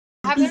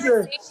I've He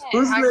never said, seen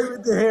who's it. playing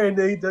with the hair and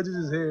then he touches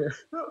his hair?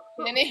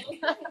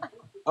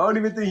 I don't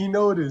even think he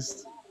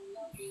noticed.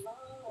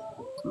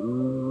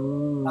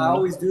 I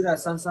always do that,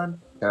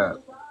 son. Cap.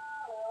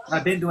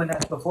 I've been doing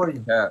that before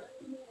you. Cap.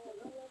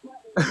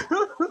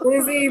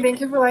 Lizzie, thank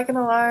you for liking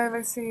the live.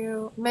 I see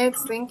you.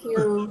 Mitz, thank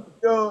you.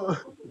 Yo,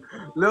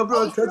 little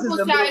bro touches Triples,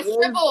 them guys,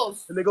 little ends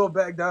triples. and they go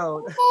back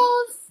down.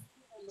 Triples.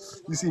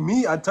 You see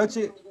me, I touch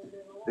it,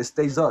 it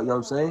stays up, you know what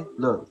I'm saying?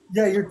 Look.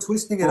 Yeah, you're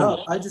twisting it up.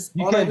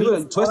 You can't do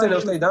it. Twist it,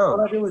 it'll stay down.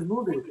 All I did was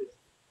move it.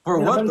 For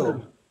what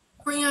though?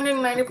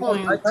 390 I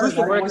points. twist it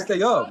where it can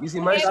stay up. You see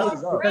my shit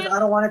is up. Because I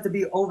don't want it to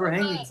be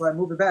overhanging, so I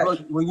move it back. Bro,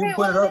 when you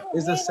put it up,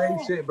 it's the same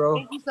shit, bro.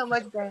 Thank you so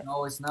much, Brent.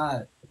 No, it's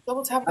not.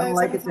 Double tap, I don't guys.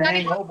 like it to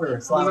hang over.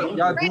 So I move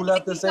Y'all it. do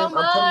laugh the same? so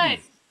I'm telling you.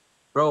 much.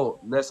 Bro,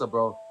 Nessa,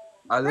 bro.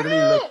 I literally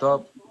looked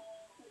up.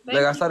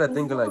 Like, I started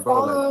thinking, like,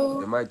 bro,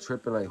 like, am I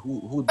tripping? Like,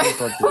 who did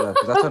something like that?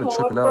 Because I started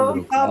tripping out a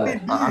little.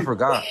 Like, I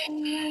forgot.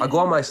 I go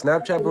on my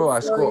Snapchat, bro. I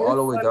scroll all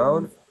the way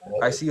down.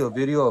 I see a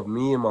video of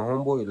me and my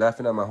homeboy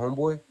laughing at my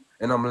homeboy,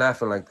 and I'm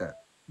laughing like that.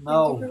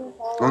 No.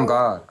 Oh,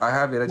 God. I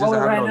have it. I just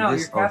have it on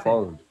this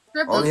phone.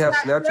 I only have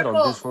Snapchat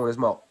on this phone. It's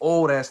my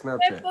old-ass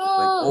Snapchat. Like,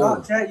 old.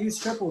 Snapchat, use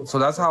triples. So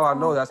that's how I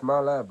know that's my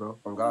lab, bro.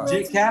 Oh, God.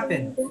 Jig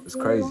capping. It's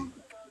crazy.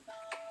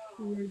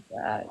 Your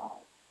dad.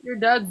 Your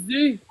dad's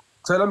Z.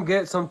 Tell him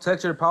get some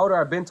textured powder.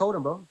 I've been told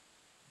him, bro.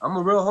 I'm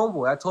a real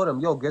homeboy. I told him,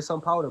 yo, get some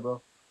powder, bro.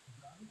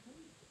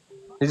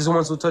 He just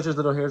wants to touch his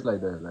little hairs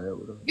like that. Like,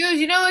 Dude,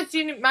 you know what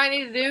you might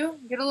need to do?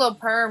 Get a little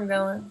perm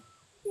going.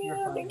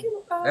 Yeah, thank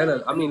you.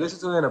 Anna, I mean, listen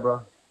to Anna,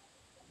 bro.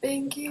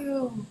 Thank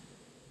you.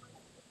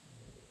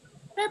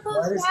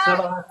 Why does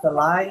Trevor have to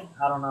lie?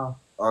 I don't know.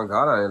 Oh,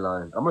 God, I ain't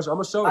lying. I'm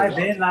gonna show you. I've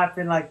been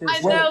laughing like this. I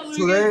know. Well,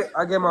 today,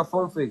 I get my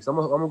phone fixed. I'm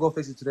gonna go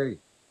fix it today.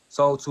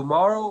 So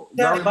tomorrow,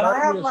 Yeah, y'all but I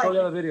remind have me to show like-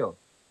 y'all the video.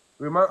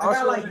 I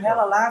got like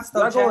hella laughs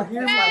though. Y'all gonna chat.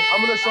 hear me?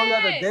 I'm gonna show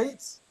y'all the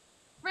dates.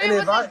 And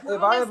if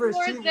I ever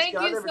see this, thank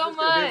I you never so just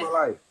a day in my much.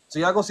 life. So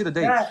y'all gonna see the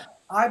dates. Yeah,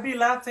 I be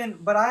laughing,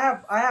 but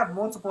I have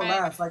multiple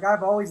laughs. Like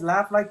I've always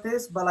laughed like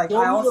this, but like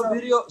I also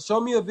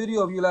Show me a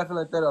video of you laughing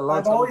like that a long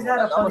I've time always ago. had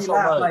a Like, I'ma funny show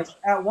laugh. mine. Like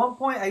at one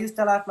point, I used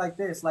to laugh like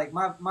this. Like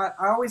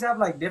I always have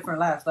like different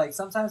laughs. Like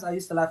sometimes I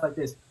used to laugh like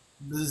this.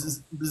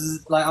 Bzz,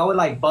 bzz. Like I would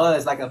like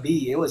buzz like a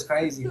bee. It was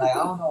crazy. Like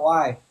I don't know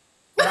why.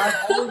 But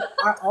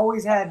I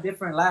always had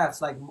different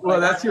laughs. Like Well,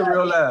 that's your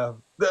real laugh.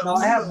 No,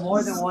 I have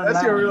more than one. That's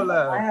laugh. your real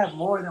laugh. I have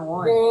more than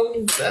one.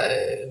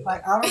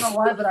 Like I don't know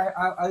why, but I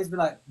always be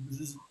like,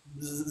 bzz,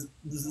 bzz,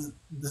 bzz,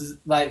 bzz.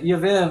 Like you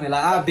feel me?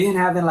 Like I've been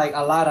having like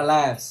a lot of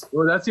laughs.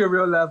 Well, that's your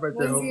real laugh right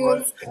there,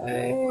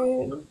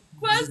 homeboy.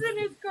 Question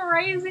is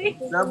crazy.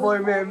 That boy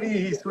made me.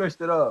 He switched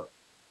it up.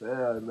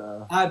 Yeah,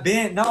 nah.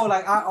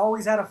 Like I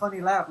always had a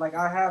funny laugh. Like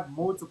I have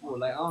multiple.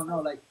 Like I don't know.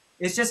 Like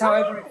it's just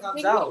however it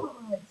comes out.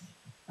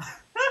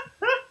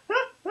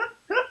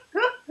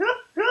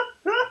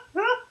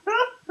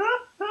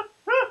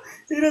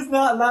 He does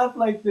not laugh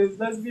like this.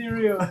 Let's be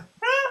real.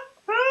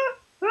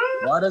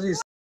 Why does he?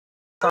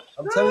 I'm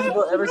telling you,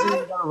 bro. Ever since he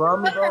got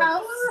around me, bro,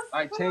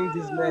 I changed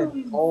this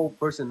man's whole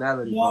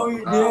personality. No, Bro.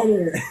 you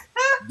did it.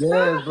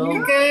 Yes,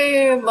 bro.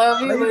 Okay, love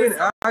I you. even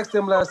Liz. asked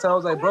him last time. I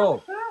was like,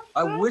 bro,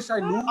 I wish I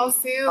knew I'll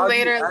see you how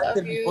later. you Love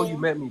acted before you you.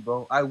 met me,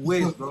 bro. I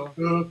wish, bro.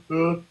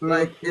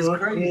 Like it's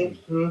crazy.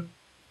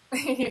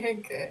 You're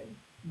good.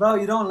 Bro,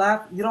 you don't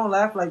laugh. You don't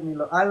laugh like me.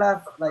 I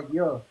laugh like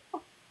yo.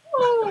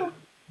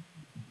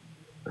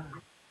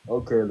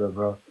 Okay, then,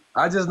 bro.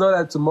 I just know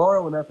that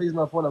tomorrow when I fix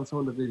my phone, I'm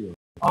showing the video.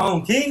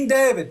 King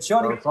David,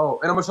 shorty. Oh,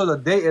 and I'm gonna show the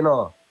date and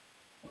all.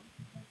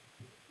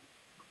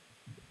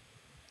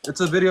 It's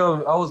a video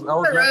of I was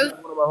laughing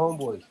at one of my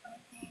homeboys.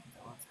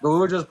 But we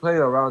were just playing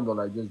around though,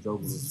 like just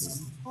joking.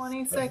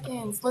 20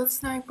 seconds. Let's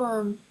snipe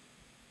them.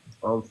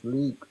 On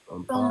fleek.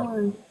 On top.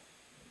 Someone.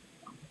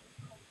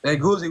 Hey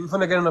Goozy, we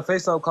finna get on a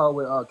FaceTime call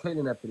with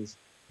Caitlin after this.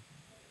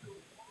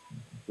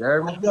 You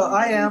heard me? Yo,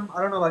 I am.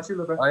 I don't know about you,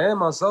 little bro. I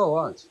am on soul,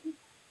 watch.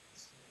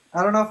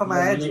 I don't know if I'm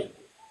edgy.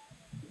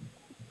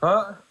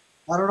 Huh?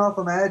 I don't know if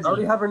I'm edgy. I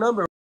already have her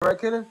number, right,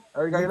 Caitlin? I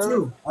already got your number?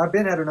 Too. I've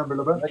been had her number,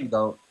 little bro. No, you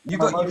don't. You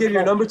gave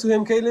your number to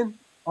him, Caitlin?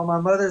 On my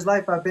mother's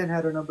life, I've been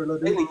had her number,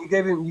 little dude.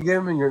 Caitlin, you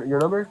gave him your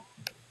number?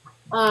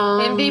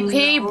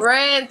 MVP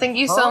Brent, thank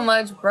you so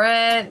much,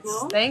 Brent.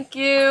 Thank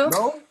you.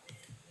 No?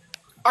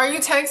 Are you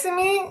texting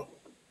me?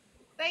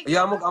 Thank you.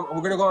 Yeah, we're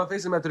gonna go on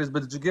FaceTime after this,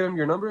 but did you give him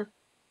your number?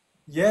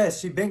 Yes,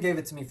 she been gave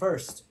it to me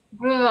first.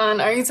 Hold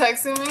on. Are you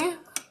texting me?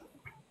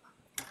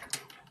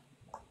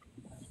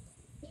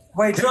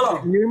 Wait, Did you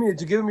Trillo. hear me?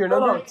 Did you give him your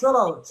number?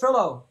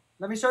 Trillo.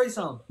 Let me show you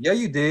something. Yeah,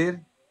 you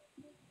did.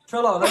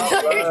 Trillo, let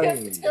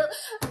me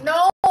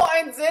No,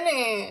 I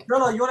didn't.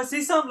 Trillo, you want to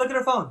see something? Look at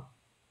her phone.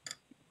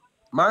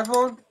 My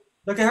phone?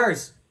 Look at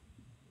hers.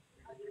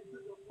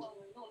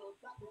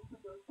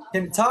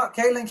 Can you talk?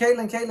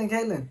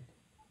 Caitlin.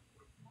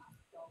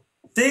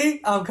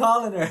 See? I'm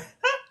calling her.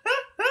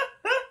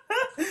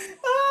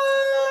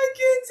 I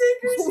can't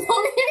take her. No,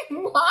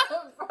 you're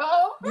not,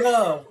 bro.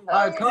 Yo.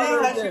 I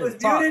called her. She was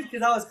muted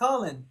because I was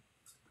calling.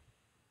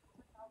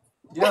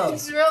 Yo.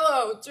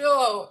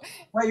 Drillo.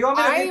 Wait, you want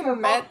me to make her I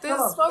met phone?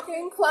 this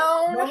fucking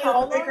clown. You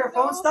want me to make her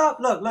phone stop?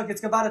 Look,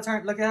 it's about to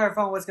turn. Look at her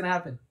phone. What's gonna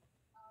happen?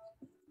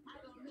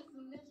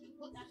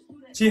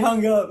 She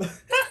hung up.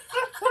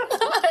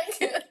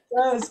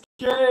 That's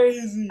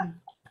crazy.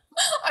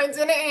 I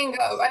didn't hang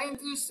up. I didn't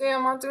do shit.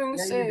 I'm not doing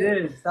Yeah, shit. you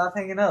did. Stop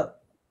hanging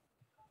up.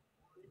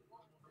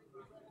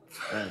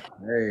 That's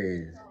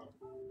crazy.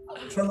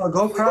 Trillo,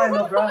 go cry,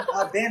 no, bro.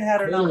 I've been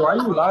had her Kaylin, number. why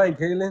you lying,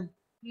 Kaylin?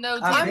 No,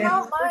 I'm T-Bone.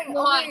 not lying. Come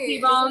on, Okay.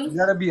 T-Bone. You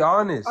gotta be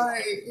honest.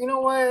 Alright, you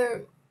know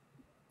what?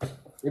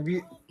 If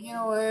you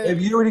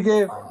If you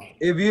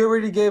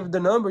already gave the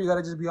number, you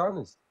gotta just be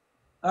honest.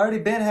 I already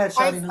been had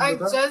Shawty number, I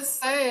bro. just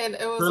said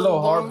it was Her a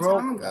little long heart broke.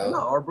 time Not ago.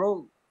 heart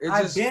broke. It's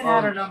I've just been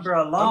had her number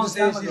a long I'm just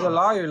saying time she's ago. a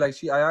liar. Like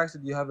I asked her,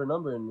 do you have her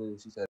number? And then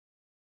she said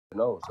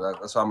no. So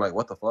that's why I'm like,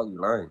 what the fuck? You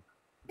lying?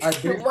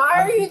 Why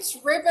are you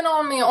tripping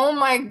on me? Oh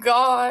my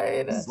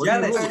god. He's What do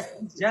you jealous. mean?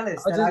 He's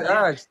jealous. I that just been-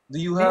 asked, do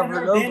you have Me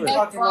her and her been number?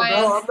 talking, Right.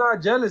 bro. No, I'm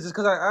not jealous. It's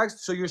because I asked,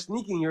 so you're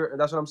sneaking.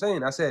 That's what I'm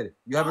saying. I said,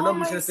 you have her number.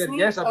 You should have said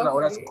yes. I'd be like,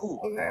 oh, that's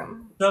cool. Okay.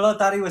 Trillo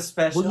thought he was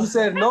special. But you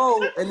said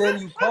no, and then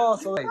you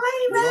called. So like,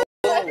 no,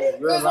 you're a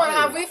Because what,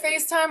 have liar. we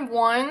FaceTimed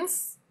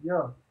once?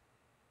 Yo.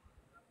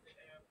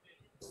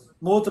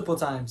 Multiple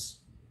times.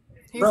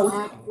 He's Bro,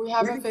 not. We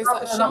haven't we can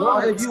talk FaceTimed. about Bro,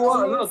 it.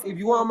 if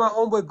you want my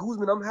homeboy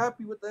Guzman, I'm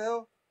happy. What the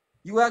hell?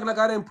 You act like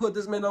I didn't put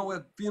this man on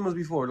with females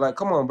before. Like,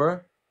 come on, bro.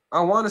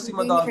 I want to see my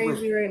Being dog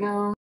crazy win.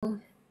 right now.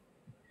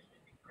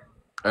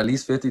 At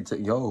least 50.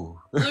 Yo.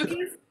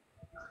 Lucas?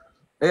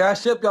 Hey, I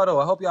ship y'all though.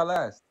 I hope y'all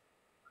last.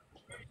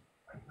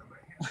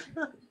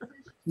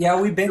 Yeah,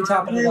 we've been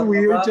chopping it up,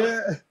 weird, bro.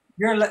 chat.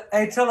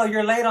 Hey, Trillo,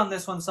 you're late on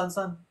this one,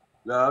 son.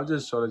 No, I'm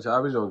just showing you. I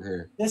really don't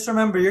care. Just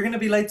remember, you're gonna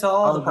be late to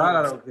all Oh the God,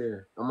 I parties. don't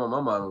care. I'm on my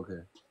mom. I don't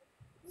care.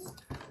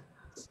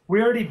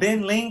 We already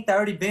been linked. I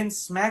already been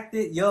smacked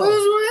it. Yo,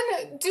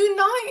 Guzman, do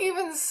not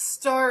even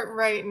start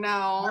right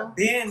now.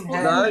 been Nah, I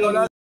had. ain't gonna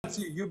lie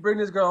to you. You bring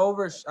this girl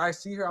over. I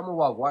see her. I'm gonna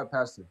walk right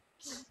past her.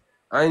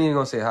 I ain't even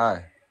gonna say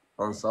hi.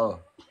 On Saw.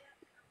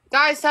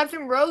 Guys, tap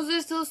some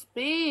roses to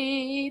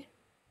speed.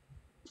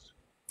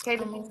 Okay,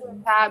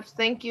 taps.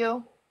 Thank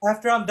you.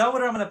 After I'm done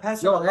with her, I'm gonna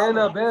pass her. Yo, the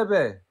Anna, lava.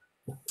 baby.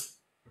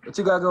 What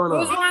you got going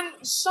on?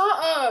 Guzman,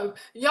 shut up.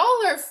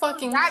 Y'all are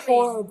fucking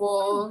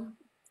horrible.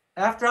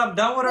 After I'm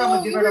done with her, I'm No,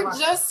 gonna give you her to were my.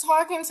 just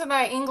talking to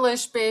that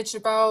English bitch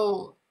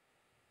about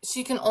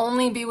she can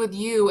only be with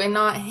you and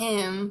not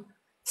him.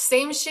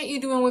 Same shit you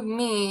doing with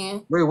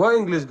me. Wait, what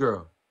English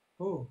girl?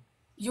 Ooh.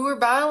 You were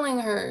battling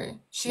her.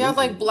 She had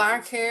like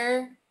black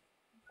hair.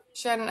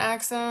 She had an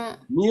accent.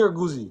 Me or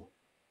Guzzi?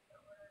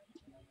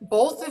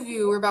 Both of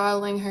you were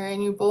battling her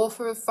and you both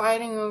were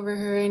fighting over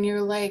her and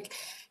you're like,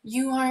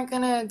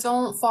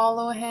 don't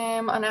follow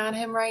him, unadd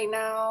him right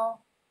now.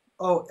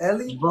 Oh,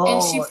 Ellie. Bro,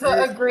 And she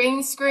put a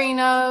green screen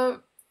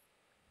up.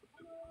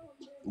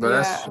 Bro, Yeah,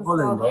 that's I saw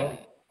trolling, bro.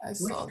 that. I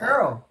saw Which that.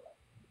 girl?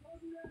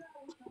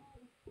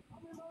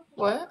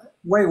 What?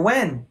 Wait,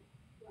 when?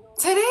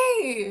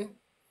 Today.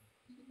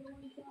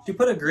 She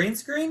put a green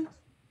screen?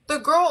 The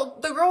girl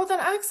with an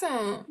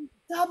accent.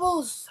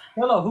 Doubles.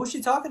 Hello, who's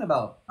she talking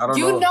about? I don't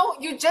You know. know,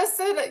 you just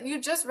said it.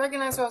 You just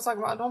recognized what I was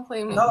talking about. Don't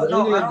play me. No, The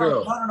Indian I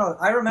girl. don't know.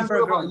 I remember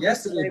You a girl about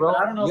yesterday, bro. but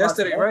I don't know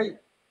Yesterday, about right?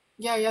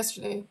 Yeah,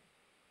 yesterday.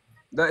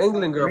 The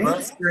England girl, green bro.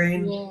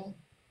 screen. Yeah.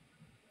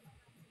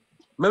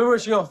 Remember when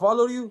she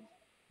unfollowed you?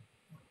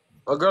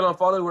 A girl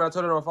unfollowed you when I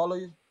told her to unfollow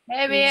you?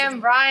 Baby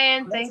and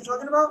Brian, What you thank you.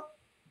 talking about?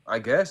 I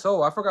guess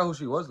so. I forgot who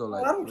she was though.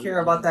 Like, I don't care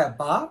about that,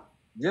 Bob.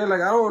 Yeah,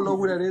 like I don't know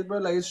who that is, bro.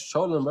 Like it's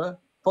trolling, bro.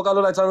 Fuck, I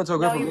look like talking to a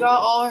girl No, from you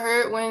got all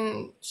hurt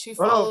when she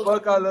Oh, followed.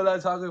 fuck, I look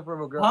like talking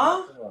from a girl.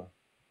 Huh?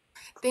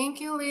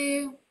 Thank you,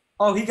 Lee.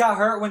 Oh, he got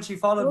hurt when she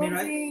followed me,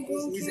 right? Thank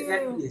He's you.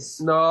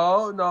 envious.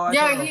 No. I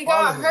Yeah, told her he to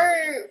got follow her.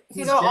 hurt. He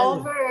He's got all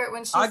jealous. hurt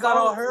when she I got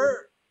all followed you.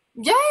 hurt.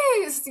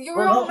 Yes, you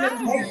were Bro, all no,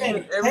 mad.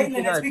 Caitlin,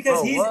 Everything it's I-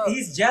 because bro, what?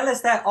 he's jealous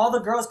that all the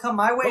girls come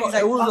my way. Bro, He's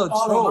like, it was a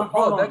unfollow, troll. Bro,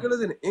 unfollow that him. girl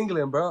is in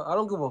England, bro. I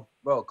don't give a...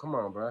 Bro, come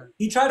on, bro.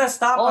 He tried to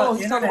stop Oh, an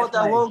he's talking internet about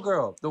that fight. one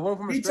girl. The one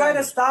from He Australia.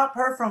 tried to stop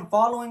her from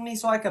following me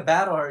so I could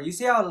battle her. You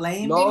see how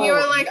lame? No. And you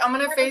were like, I'm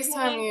gonna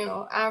FaceTime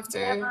you after.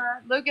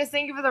 Never. Lucas,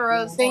 thank you for the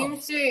rose. Same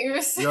shit you were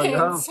Yo, saying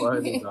you're to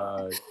funny, me.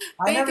 dog.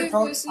 I Thank never you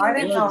told. for I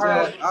didn't saying tell her.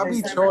 that. I'll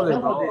be FaceTime her. trolling,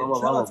 bro. Trillo I'm did. a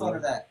Trillo mama, told her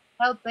bro. that.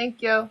 Oh,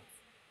 thank you.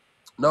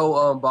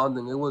 No,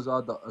 bonding. It was the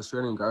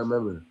Australian guy. I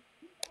remember.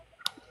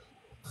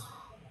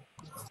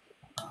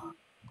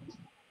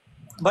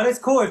 But it's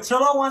cool. If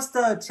Trillo wants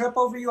to trip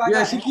over you, I Yeah,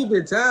 got she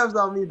keeping tabs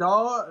on me,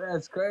 dog.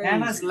 That's crazy.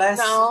 Anna's less.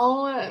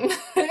 No.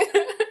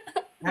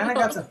 Anna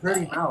got a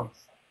pretty mouth.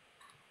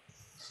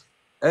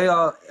 Hey,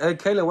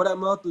 Kaylin, what that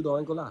mouth do though? I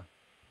ain't gonna lie.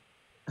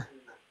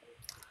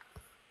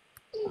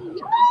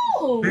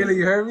 Kaylin,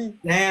 you heard me?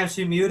 Damn,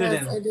 she muted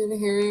Yes, I him. didn't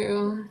hear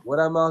you. What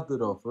that mouth do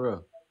though? For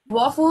real?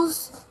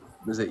 Waffles?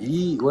 Does it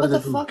eat? What What the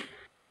does it do? fuck?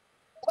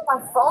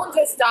 My phone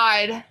just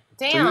died.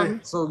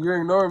 Damn. So you're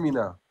ignoring me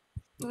now.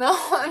 No,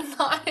 I'm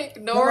not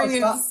ignoring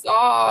you. stop.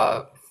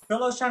 Stop.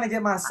 Trillo's trying to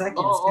get my seconds.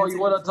 Oh, you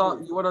wanna talk?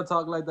 You wanna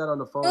talk like that on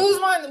the phone? Who's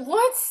my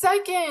what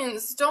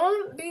seconds?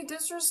 Don't be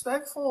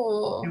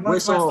disrespectful. He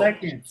wants my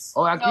seconds.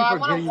 Oh, I keep No, I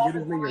wanna forgetting you walk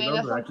just made away. your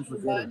That's number. I what keep she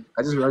forgetting. said.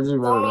 I just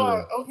remember.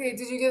 Oh, okay.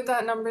 Did you give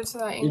that number to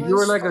that English? If you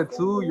were like a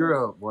couple? 2, you're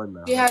a 1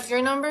 now. She has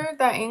your number?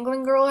 That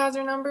England girl has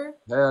your number?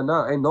 Hell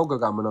no, ain't no girl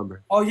got my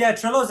number. Oh yeah,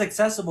 Trillo's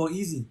accessible,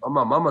 easy. Oh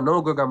my mama,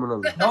 no girl got my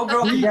number. No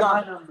girl can He get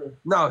got- my number.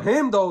 Now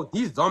him though,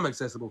 he's dumb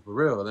accessible for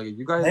real. Like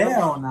you guys.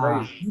 Hell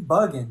nah, you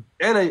bugging.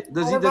 And What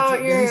does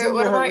about he your send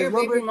what her about his your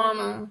number? baby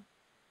mama?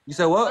 You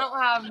said I what?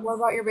 don't have. What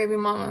about your baby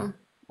mama?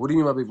 What do you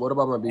mean my baby? What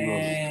about my baby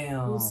mama?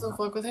 Damn. You still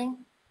fuck with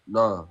him?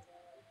 Nah.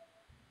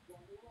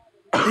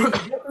 See,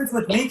 the difference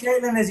with me,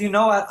 Caitlin, is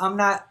I'm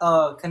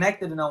not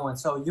connected to no one,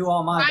 so you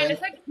all mine. Ryan, Baby.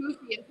 it's like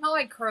poofy. It's not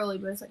like curly,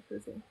 but it's like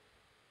poofy.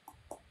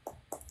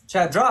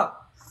 Chat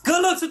drop.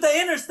 Good looks with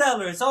the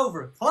Interstellar. It's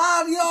over.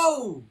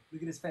 Claudio.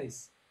 Look at his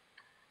face.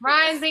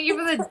 Ryan, thank you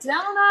for the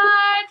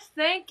donuts.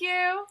 Thank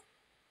you.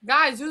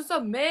 Guys, who's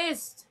the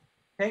missed?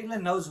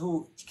 Caitlin knows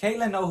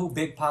who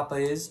Big Papa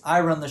is.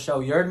 I run the show.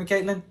 You heard me,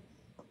 Caitlin?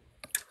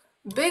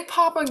 Big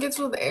Papa gets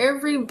with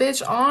every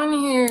bitch on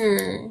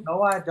here.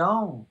 No, I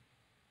don't.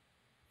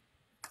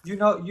 You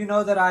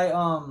know that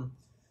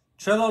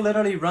Trillo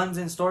literally runs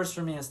in stores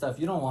for me and stuff.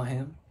 You don't want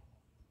him.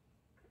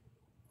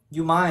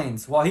 You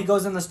minds. While he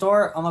goes in the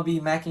store, I'm gonna be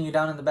macking you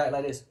down in the back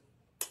like this.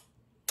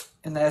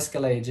 In the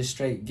Escalade, just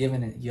straight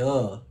giving it. Yeah.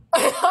 Look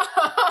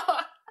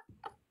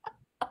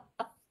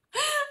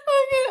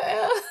at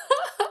him.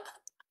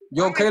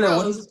 Yo, Oh my Kaylin,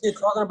 what God. is this kid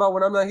talking about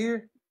when I'm not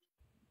here?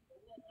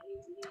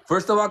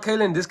 First of all,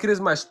 Kaylin, this kid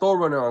is my store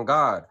runner on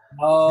God.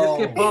 No. This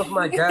kid pumps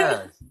my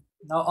gas.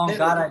 No, on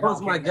God, I He pumps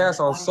don't. my Caitlin. gas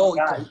on He's soul.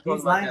 lying on God. He pumps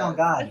He's my lying gas. on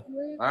God.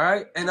 All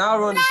right, and I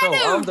run the show.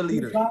 I'm the He's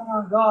leader. lying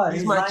on God.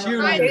 He's my lying on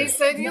God. cheerleader. They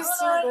said you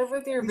still live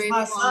with your He's baby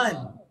my mama.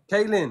 son.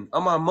 Kaylin,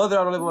 on my mother,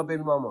 I don't live with my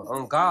baby mama.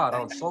 On God,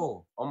 on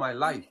soul, on my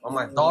life, on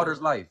my daughter's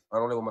life, I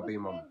don't live with my baby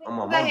mama. On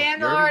my The mama.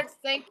 hand You heard me? hearts.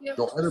 Thank you.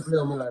 Don't ever play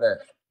with me like that.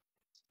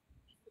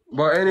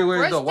 But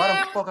anyways, though, why the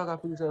Kristen. fuck I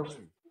got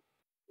 57?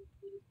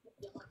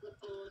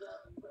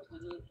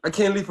 I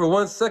can't leave for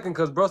 1 second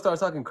because bro started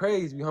talking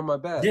crazy behind my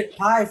back. Get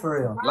high for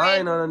real.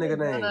 Lying on a nigga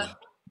name.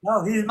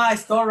 No, he's my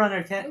store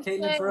runner,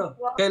 Caitlin, for real.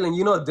 Kaylin,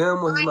 you know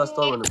damn well he's my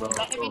store runner, bro.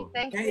 Baby,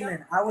 thank you.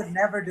 Caitlin, I would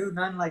never do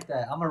nothing like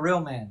that. I'm a real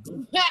man.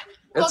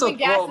 It's a Pumping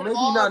gas bro, and maybe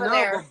all not over now,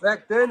 there. but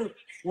back then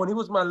when he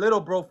was my little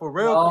bro for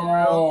real.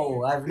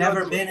 No, I've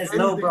never been his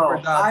little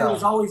bro. I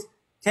was always,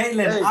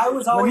 Caitlin, Hey, I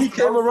was always. when he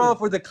came posted. around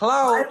for the I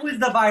cloud, was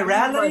the he was my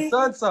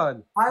virality.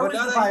 son. I But was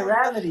now the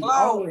that he's virality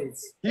cloud,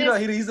 always.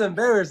 he's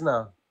embarrassed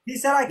now. He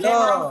said I came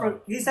Yeah. around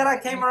for. He said I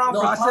came around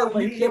No, for I clout, said but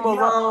when you he came hit me up.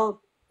 around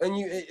and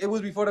it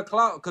was before the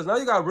cloud, because now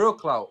you got real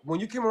clout.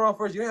 When you came around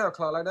first, you didn't have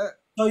clout like that.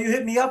 So you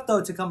hit me up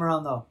though to come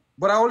around though.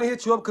 But I only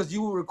hit you up because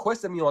you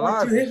requested me on But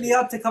live. you hit me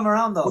up to come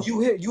around though. Well,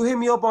 you hit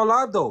me up on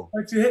live though.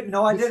 But you hit me.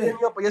 No, I You hit didn't.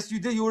 me up. Yes, you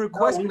did. You No,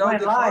 requested we me. I went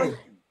declined. live.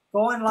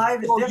 Going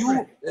live is No,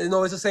 different.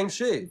 no, it's the same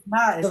shit. It's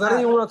not. It's Because I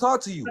didn't even not. want to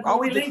talk to you. But I when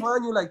would we linked-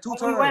 decline you like 2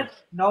 when we went-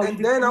 times. No, And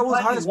you then I you was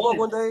let high me as fuck live.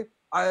 one day.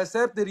 I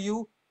accepted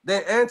you.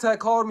 Then Anti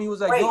called me. He was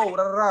like, Wait.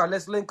 yo,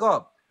 let's link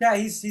up. Yeah,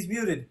 he's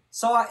muted.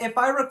 So if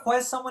I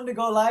request someone to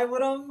go live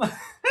with him,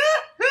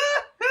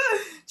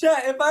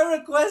 chat. If I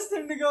request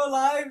him to go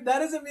live, that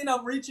doesn't mean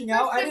I'm reaching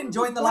out. I didn't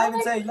join the live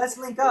and say let's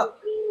link up.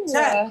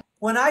 Chat.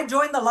 When I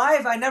joined the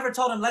live, I never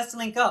told him let's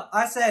link up.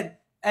 I said,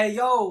 hey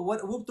yo,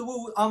 what whoop the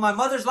whoop on my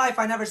mother's life.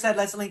 I never said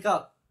let's link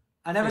up.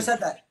 I never said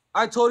that.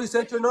 I told you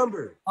sent your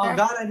number. On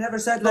God, I never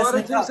said No, let's I didn't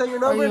link tell you up. send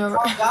your Are you number.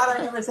 On God,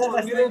 I never said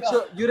let's You link didn't,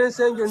 up. you didn't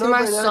send your To number.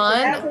 my and I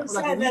son? said, Never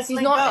said let's He's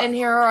link not up. in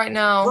here right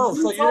now. Bro,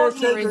 so you didn't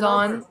send He's your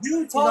on. number.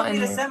 You not told in me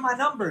to here. send my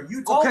number.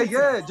 You told Okay, me.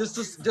 yeah, just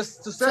to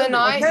send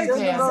Tonight it. you If you send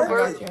can. your I number,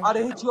 got you. I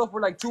didn't hit you up for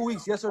like 2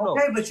 weeks, yes or no?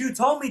 Okay, but you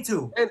told me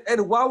to.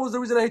 And why was the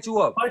reason I hit you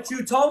up? But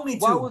you told me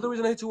Why to. was the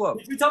reason I hit you up?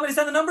 Did you tell me to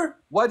send the number?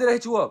 Why did I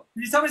hit you up?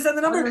 Did you tell me to send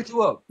the Why did I number? hit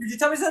you up? Did you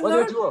tell me to send the Why did I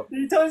number? hit you up? Did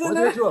you tell me to Why send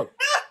did I the hit you number? up?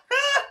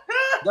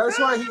 That's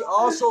why he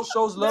also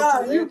shows love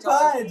Nah, to you Anti.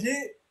 fine,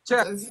 G.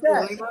 Chat.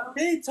 Yeah,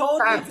 he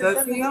told me to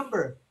send the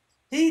number.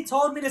 He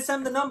told me to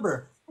send the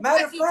number.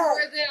 Matter of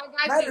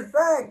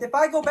fact, if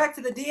I go back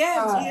to the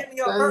DMs, he hit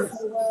me up first.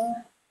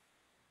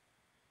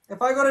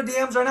 If I go to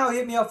DMs right now, he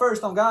hit me up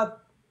first on God.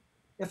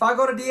 If I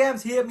go to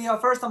DMs, he hit me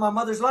up first on my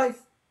mother's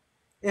life.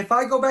 If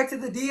I go back to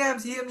the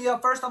DMs, he hit me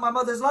up first on my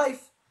mother's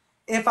life.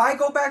 If I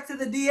go back to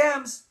the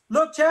DMs,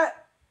 look,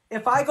 chat.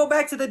 If I go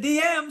back to the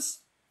DMs,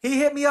 he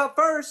hit me up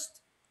first.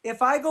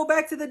 If I go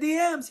back to the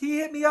DMs, he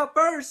hit me up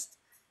first.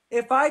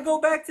 If I go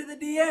back to the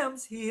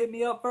DMs, he hit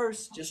me up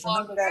first. Just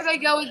remember Here that. they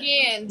go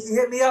again. He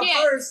hit me up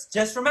Yeah. first.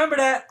 Just remember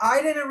that.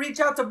 I didn't reach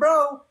out to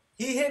bro.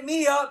 He hit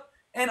me up.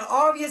 And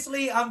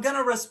obviously, I'm going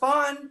to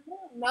respond.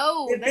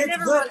 No, If they it's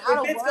never good, run out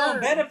if of it's going to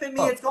words. benefit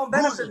me, it's going to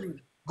benefit me.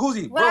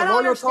 Goozy, What I bro, don't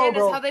roll your tone, understand is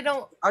bro. how they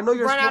don't I know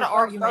you're run out of stop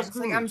arguments. Like,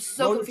 screwing. I'm Roll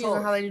so your confused on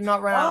tone. how they do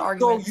not run out of Huh?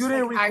 arguments. So you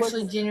didn't Like, request.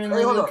 actually, Hey,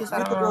 genuinely, hold up. Lucas, I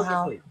Get don't the know bills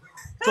how. real quick.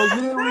 So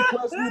you didn't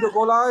request me to go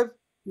live?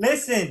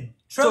 Listen,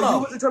 So you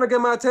Trillo. wasn't trying to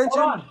get my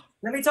attention? Hold on.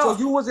 Let me So talk.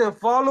 you wasn't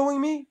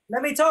following me?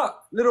 Let me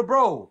talk. Little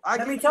bro, I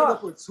Let me gave you an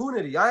talk.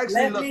 opportunity. I actually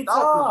Let me looked out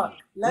for talk. you.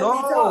 Let me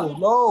talk.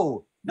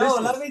 No. No,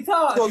 Listen. let me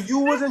talk. So you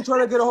wasn't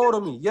trying to get a hold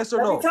of me, yes or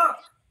Let no? me talk.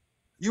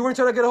 You weren't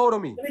trying to get a hold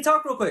of me. Let me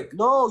talk real quick.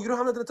 No, you don't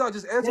have nothing to talk.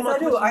 Just answer Yes, my I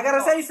do. question. I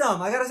gotta say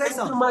something. I gotta say Answer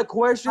something. my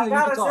question I and you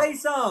can gotta talk. say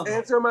something.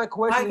 Answer my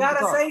question I and you can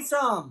gotta talk. say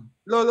something.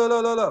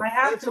 Look. I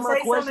have Answer to my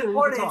say question something and you can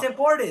important. It's talk.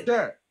 important.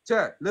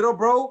 Chat. Little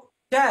bro.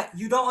 Chat,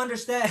 you don't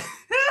understand.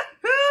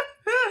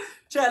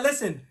 Chat,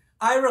 listen.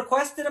 I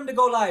requested him to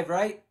go live,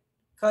 right?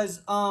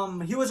 Cause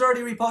he was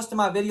already reposting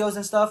my videos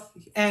and stuff.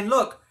 And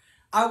look,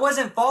 I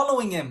wasn't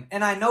following him,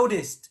 and I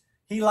noticed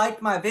he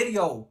liked my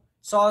video.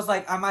 So I was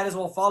like, I might as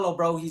well follow,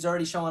 bro. He's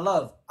already showing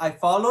love. I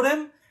followed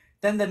him.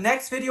 Then the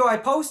next video I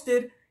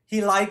posted,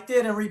 he liked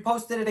it and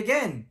reposted it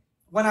again.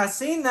 When I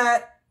seen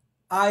that,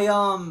 I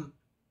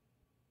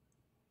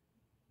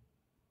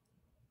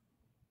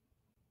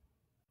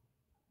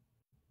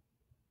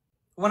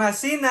when I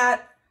seen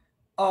that,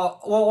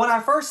 well, when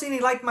I first seen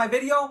he liked my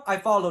video, I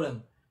followed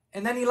him.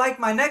 And then he liked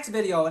my next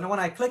video. And when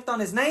I clicked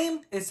on his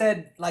name, it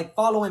said, like,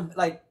 follow him,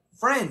 like,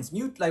 friends,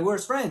 mute, like, we're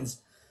his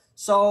friends.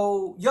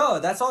 So, yo,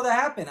 that's all that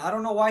happened. I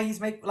don't know why he's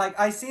like,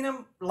 I seen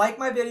him like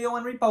my video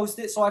and repost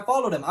it, so I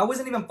followed him. I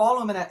wasn't even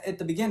following him at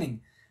the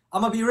beginning.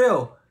 I'm gonna be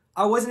real.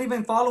 I wasn't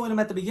even following him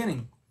at the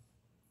beginning.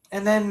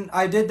 And then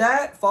I did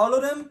that,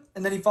 followed him,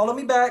 and then he followed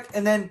me back,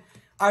 and then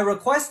I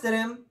requested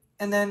him,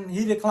 and then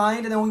he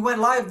declined, and then we went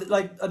live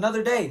like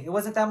another day. It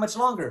wasn't that much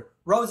longer.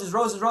 Roses,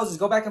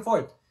 go back and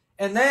forth.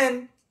 And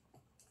then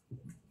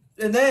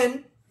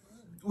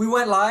we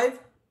went live.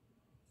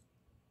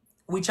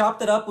 We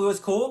chopped it up. It was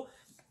cool.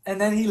 And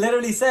then he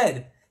literally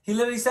said,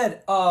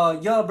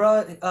 yo,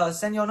 bro,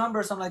 send your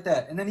number or something like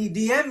that. And then he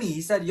DM'd me.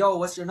 He said, yo,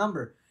 what's your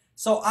number?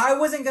 So I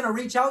wasn't going to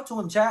reach out to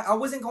him, chat. I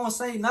wasn't going to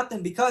say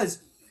nothing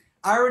because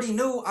I already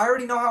know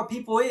how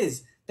people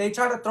is. They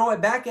try to throw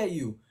it back at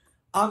you.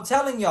 I'm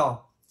telling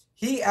y'all,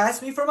 he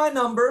asked me for my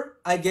number.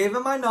 I gave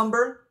him my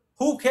number.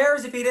 Who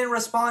cares if he didn't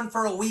respond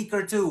for a week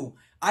or two?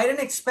 I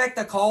didn't expect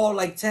a call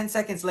like 10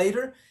 seconds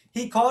later.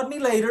 He called me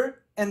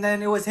later, and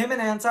then it was him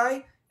and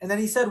Anti, and then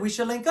he said we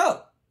should link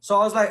up. So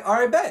I was like, all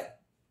right, bet.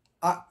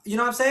 You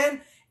know what I'm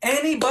saying?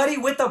 Anybody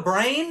with a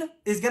brain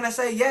is going to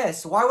say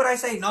yes. Why would I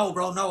say no,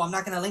 bro? No, I'm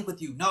not going to link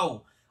with you.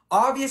 No.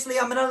 Obviously,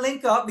 I'm going to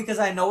link up because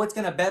I know it's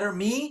going to better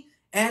me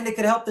and it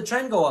could help the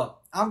trend go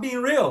up. I'm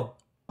being real.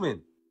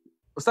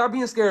 Stop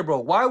being scared, bro.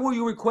 Why were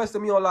you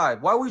requesting me on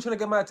live? Why were you trying to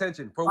get my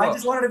attention? For what? I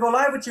just wanted to go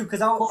live with you because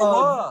you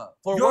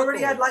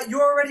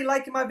already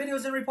liking my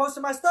videos and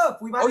reposting my stuff.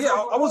 I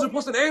was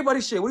reposting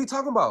everybody's shit. What are you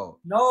talking about?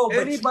 No,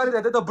 anybody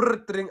that did the brr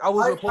thing, I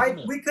was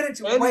reposting. We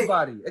couldn't.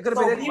 Anybody. It could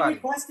have been anybody. Me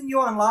requesting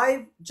you on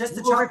live just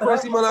to chop it up. You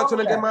requesting me on live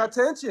trying to get my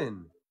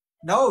attention.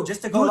 No,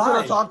 just to go live. You were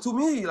trying to talk to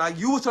me. Like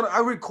you was trying to.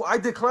 I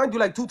declined you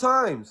like 2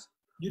 times.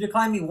 You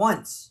declined me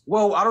once.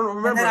 Well, I don't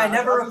remember. And then I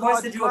never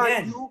requested you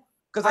again.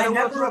 Because I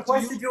never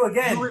requested you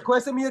again. You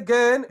requested me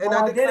again, and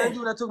I declined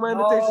you, and I took my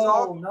invitations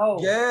off. No.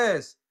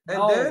 Yes.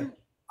 And then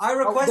I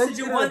requested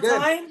you one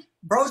time,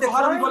 bro. So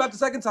how did we go live the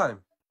second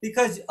time?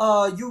 Because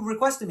you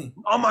requested me.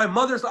 On my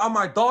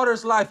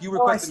daughter's life, you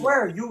requested me. I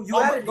swear, you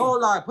added me. Go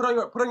live. Put on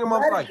your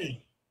mom's life.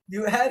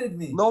 You added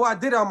me. No, I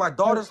did it on my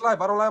daughter's life.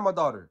 I don't like my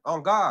daughter.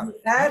 On God. You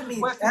added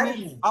me.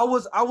 I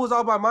was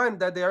out my mind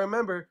that day. I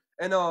remember.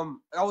 And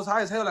I was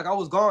high as hell. Like I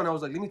was gone. I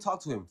was like, let me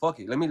talk to him. Fuck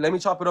it. Let me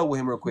chop it up with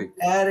him real quick.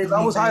 I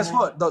was high as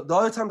fuck. The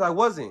other times I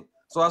wasn't.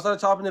 So I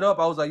started chopping it up.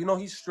 I was like,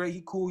 he's straight.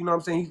 He cool. You know what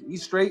I'm saying?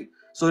 He's straight.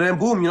 So then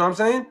boom. You know what I'm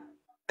saying?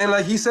 And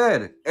like he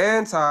said,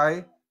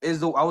 Anti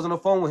is I was on the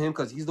phone with him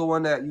because he's the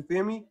one that, you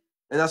feel me?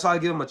 And that's why I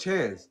give him a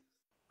chance.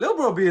 Little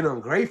bro being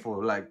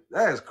ungrateful. Like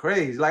that's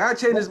crazy. Like I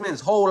changed this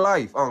man's whole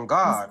life. On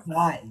God.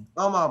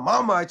 On my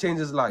mama, I changed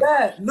his life.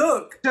 Yeah,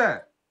 look.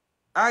 Chat.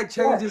 I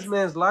changed this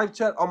man's life,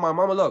 chat. On my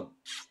mama, look.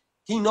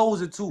 He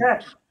knows it too. Yeah.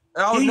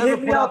 And I would never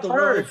put out the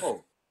real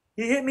info.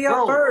 He hit me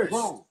up first.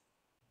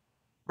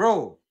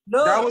 Bro.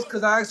 No. That was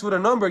because I asked for the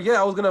number.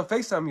 Yeah, I was gonna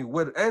FaceTime you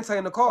with Anti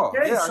in the car.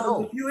 Okay, yeah, so I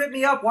know. If you hit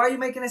me up, why are you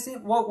making it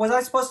seem? What was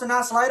I supposed to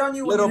not slide on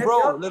you? Little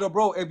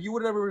bro, if you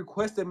would ever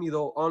requested me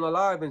though on a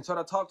live and try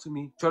to talk to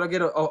me, try to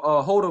get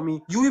a hold of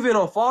me, you even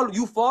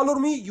followed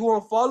me, you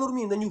unfollowed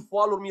me, and then you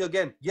followed me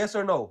again. Yes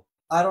or no?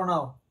 I don't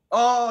know.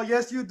 Oh,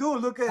 yes, you do.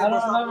 Look at it. I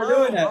don't remember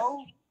doing that.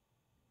 Bro.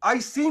 I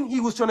seen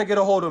he was trying to get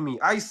a hold of me.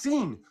 I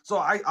seen. So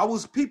I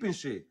was peeping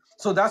shit.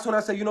 So that's when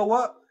I said, you know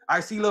what? I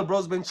see little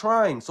bro's been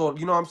trying. So,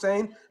 you know what I'm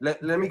saying?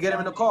 Let me get him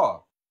in the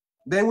car.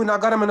 Then when I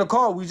got him in the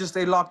car, we just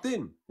stayed locked in. You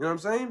know what I'm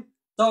saying?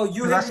 So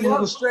you hit me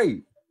up?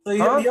 Straight. So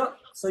you hit me up?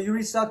 So you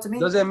reached out to me?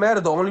 Doesn't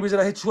matter. The only reason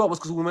I hit you up was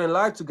because we went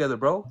live together,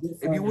 bro.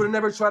 If you would have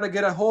never tried to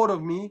get a hold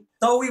of me.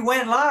 So we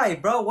went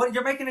live, bro. What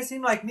you're making it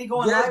seem like me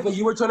going live? Yes, but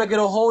you were trying to get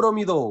a hold of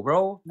me though,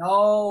 bro.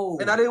 No.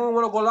 And I didn't even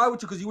want to go live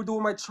with you because you were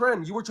doing my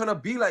trend. You were trying to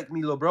be like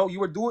me, little bro. You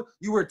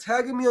were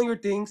tagging me on your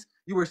things.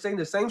 You were saying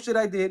the same shit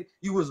I did.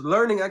 You was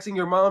learning, asking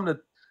your mom to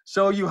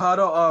show you how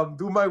to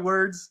do my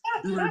words.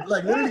 You were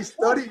like literally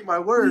studying my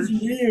words.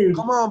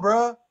 Come on,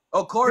 bro.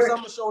 Of course, I'm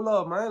gonna show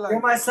love, man. Like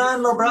You're my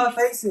son, little bro.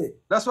 Face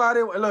it. that's why I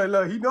didn't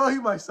look. He know he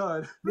my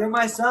son. You're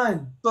my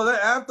son. So then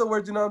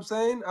afterwards, you know what I'm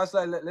saying? I was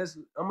like,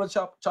 I'm gonna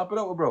chop it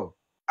up with bro.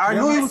 I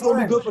You're knew he my was gonna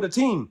be son. good for the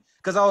team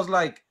because I was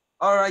like,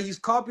 all right, he's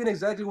copying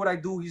exactly what I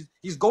do.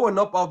 He's going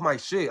up off my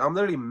shit. I'm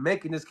literally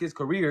making this kid's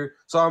career.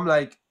 So I'm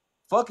like,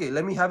 fuck it,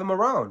 let me have him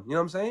around. You know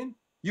what I'm saying?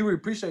 You would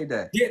appreciate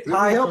that. Get Let me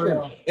high help for him.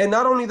 real. And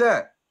not only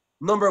that,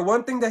 number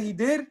one thing that he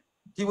did,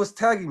 he was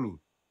tagging me.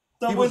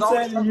 Someone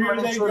always said, talking here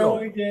about they intro, go though.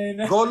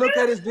 again. Go look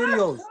at his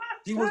videos.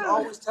 He was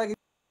always tagging.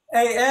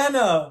 Hey,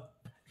 Anna.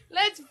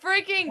 Let's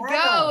freaking Anna.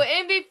 go.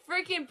 MB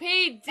freaking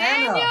P.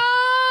 Anna.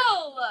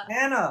 Daniel.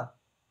 Anna.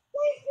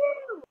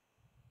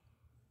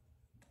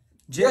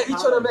 Yeah, he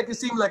trying to make it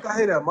seem like I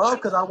hit him up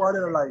because I wanted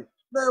to like,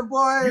 man,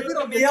 boy, You we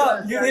don't hit me get up.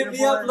 that You shit, hit me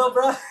boy. up, little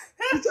bro.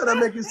 He trying to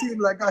make it seem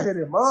like I hit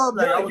him up.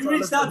 Like Yeah, I was you trying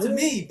reached look out for to him.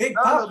 me, Big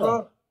Nah, Papa.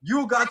 bro.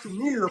 You got to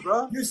me,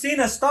 bro. You seen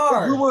a If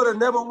star. you would have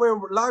never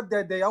went live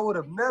that day, I would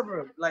have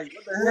never, like,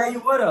 what the Yeah, hell? you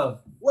would have.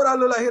 What I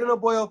look like hitting a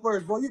boy up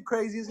first, boy? You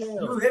crazy as hell.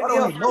 You hit I me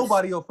don't up hit first.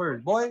 nobody up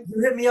first, boy.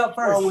 You hit me up What's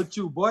wrong first. with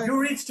you, boy? You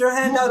reached your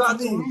hand You out got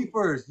to me.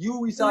 first.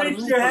 You reached You out to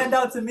reached me your first. hand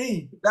out to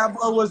me. That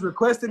boy was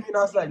requesting me, and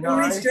I was like, You nah, I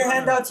reached ain't your seen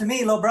hand that. out to me,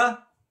 little bro.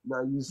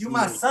 Nah, You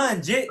my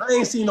son, Jit. I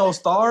ain't seen no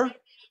star.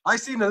 I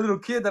seen a little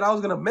kid that I was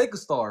gonna make a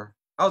star.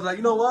 I was like,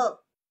 you know what?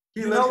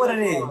 You know what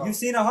it is. You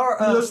seen a heart.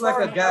 He looks star,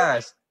 like a bro.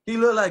 gas. He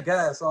looked like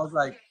gas. So I was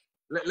like,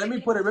 let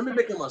me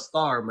make him a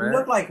star, You man.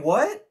 look like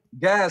what?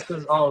 Gas,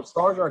 because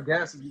stars are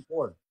gases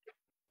before.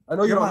 I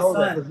know you You're don't my know that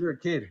son. because you're a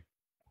kid.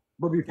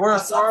 But before You're a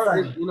my star,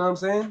 son. you know what I'm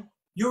saying?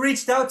 You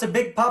reached out to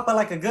Big Papa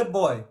like a good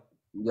boy.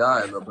 Yeah,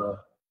 I know, bro.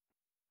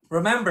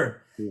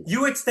 Remember,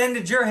 you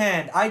extended your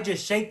hand. I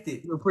just shaked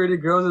it. The pretty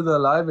girls are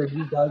alive and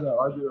you guys are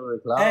arguing over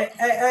cloud.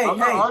 Hey, I'm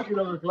not arguing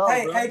over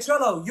cloud, bro. Hey,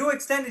 Trello, you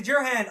extended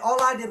your hand.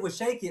 All I did was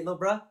shake it, little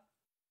bro.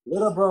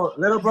 Little bro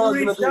is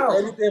gonna reached do out.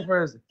 anything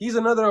for us. He's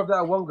another of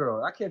that one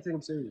girl. I can't take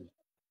him serious.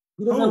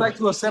 He doesn't Who? like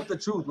to accept the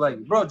truth.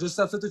 Like, bro, just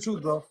accept the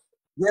truth, bro.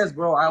 Yes,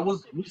 bro. I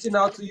was reaching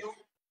out to you.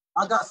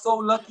 I got so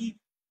lucky.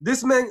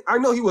 This man, I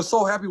know he was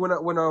so happy when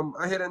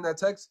I hit in that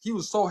text. He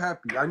was so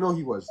happy. I know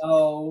he was.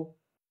 Oh.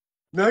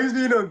 Now he's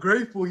being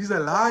ungrateful. He's a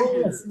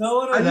liar. No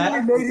one I was literally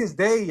happy. made his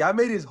day. I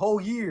made his whole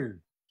year.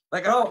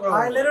 Like, Bro,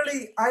 I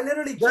literally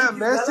keep that you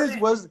message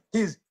relevant. was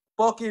his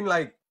fucking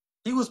like.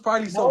 He was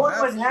probably so No one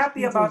happy. was happy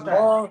He was about that.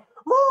 Mom,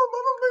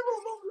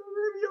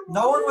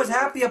 No one was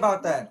happy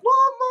about that.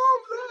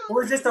 It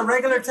was just a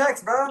regular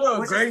text, bro. It You're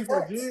was just a grateful,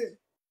 text. dude.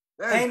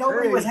 That's Ain't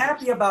nobody was crazy.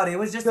 happy about it. It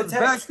was just a Because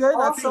back text. then,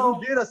 Also,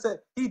 I think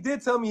he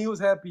did tell me he was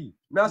happy.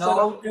 Not so no,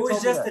 long it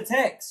was just a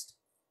text.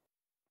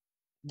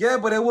 Yeah,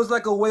 but it was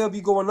like a way of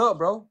you going up,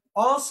 bro.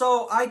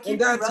 Also, I keep And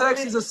you that text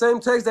relevant. is the same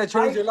text that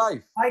changed your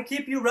life. I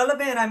keep you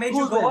relevant. I made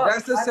you Guzman, go up.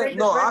 that's the I same. made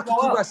No, the I trend can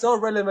go keep up.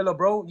 myself relevant, little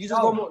bro. You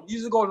just No. you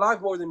just go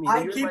live more than me. I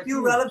and you're keep my you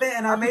team. relevant,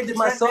 and I I made can the keep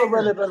trend myself bigger.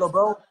 relevant, little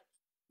bro.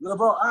 Little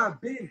bro,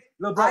 I've been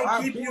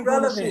keep you doing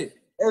relevant. this shit.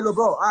 Hey, little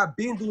bro, I've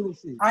been doing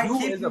this shit. I You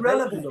keep is you a baby,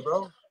 relevant. little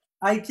bro.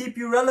 I keep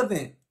you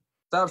relevant.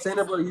 Stop saying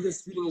that, bro. You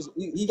just feeding his.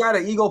 He got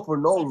an ego for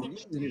no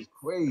reason. It's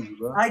crazy,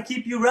 bro. I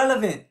keep you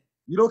relevant.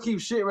 You don't keep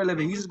shit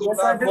relevant. You just go Yes,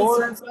 I live do,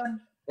 more,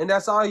 son. and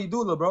that's all you do,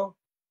 little bro.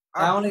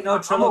 I only know I'm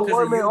a Trello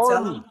because of one-man you.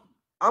 Tell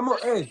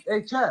army. him.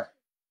 Hey, chat.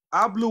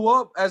 I blew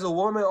up as a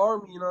one-man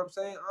army. You know what I'm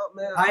saying?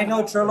 Man, I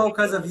know Trello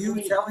because of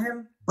you. Tell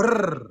him.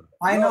 Brrr.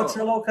 I know Yo,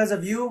 Trello because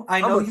of you.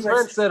 I I'm know a you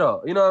as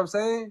trendsetter. You know what I'm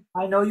saying?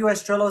 I know you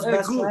as Trello's Hey,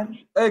 best friend.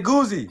 Hey,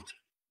 Goozy.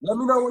 Let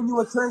me know when you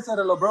a trendsetter,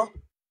 little bro.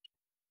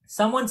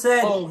 Someone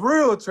said, Oh,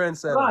 real hold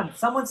trendsetter. on.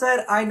 Someone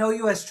said, I know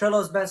you as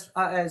Trello's best,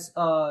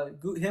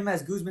 him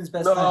as Guzman's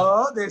best friend.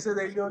 No, they said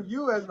they know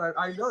you as my.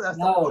 I know that's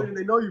the No. only thing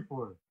they know you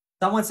for.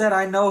 Someone said,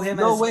 I know him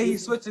No as. way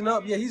he's switching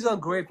up. Yeah, he's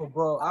ungrateful,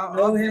 bro. I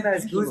know him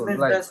as peeping him. Guzman's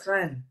Like, best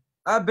friend.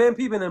 I've been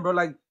peeping him, bro.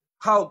 Like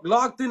how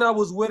locked in I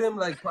was with him.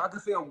 Like I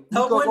could say a week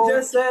Someone ago.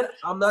 just said,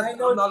 I'm not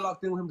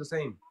locked in with him the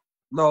same.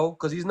 No,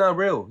 because he's not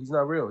real. He's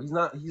not real. He's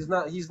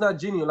not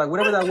genuine. Like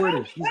whatever that word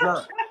is.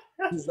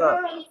 He's not.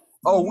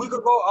 Oh, a week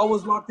ago I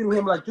was locked in with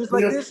him like this.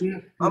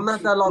 I'm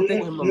not that locked in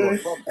with him no more.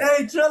 Fuck that.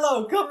 Hey,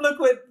 Trello, come look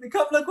what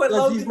Because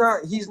Logan.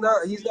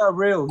 he's not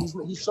real.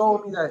 He's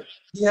showing me that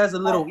he has a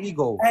little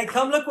ego. Hey,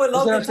 come look what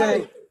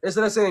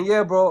Instead of saying,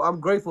 yeah, bro, I'm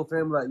grateful for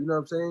him. Like, you know what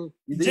I'm saying?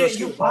 You did your Jit,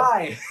 you shit, bro.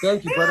 pie.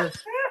 Thank you, brother.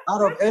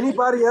 Out of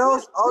anybody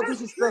else, I'll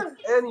disrespect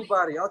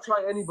anybody. I'll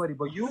try anybody.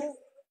 But you,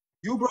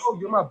 bro,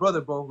 you're my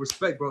brother, bro.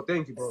 Respect, bro.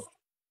 Thank you, bro.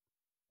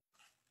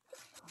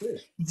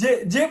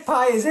 Jit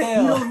pie as He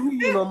hell. don't need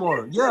me no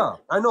more. Yeah,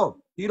 I know.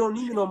 He don't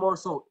need me no more,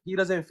 so he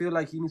doesn't feel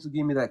like he needs to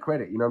give me that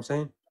credit. You know what I'm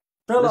saying?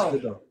 That's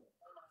good,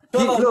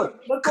 Trello, though.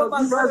 look what my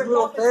he has brother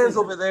little commented. fans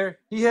over there.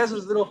 He has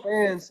his little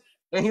fans,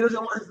 and he doesn't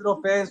want his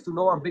little fans to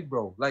know I'm big,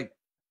 bro. Like,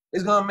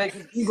 it's gonna make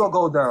his ego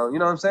go down. You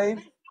know what I'm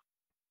saying?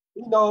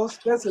 He knows.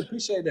 Spencer,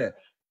 appreciate that.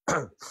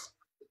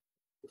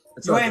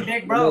 You ain't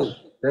big, bro.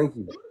 Thank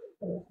you.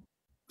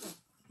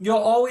 You'll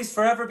always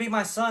forever be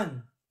my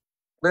son.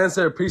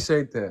 Spencer,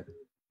 appreciate that.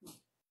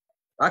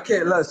 I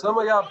can't let some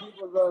of y'all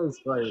people go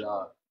straight.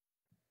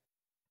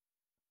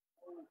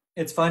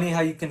 It's funny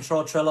how you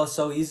control Trello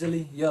so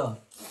easily. Yeah.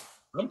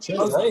 I'm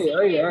chilling. I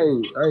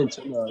ain't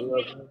chilling. You know what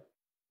I'm saying?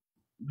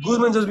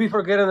 Guzman just be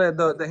forgetting that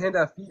the hand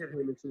that feeded him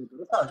and shit.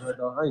 But it's all good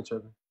though. I ain't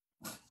tripping.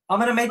 I'm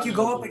gonna make you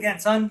go up again,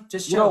 son.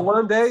 Just You know,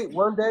 chill.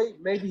 one day,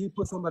 maybe he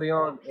put somebody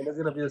on, and it's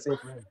gonna be the same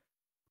for him.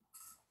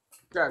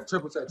 Yeah,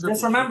 triple set.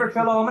 Just remember,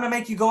 Pillow, I'm gonna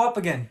make you go up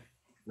again.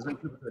 Let's make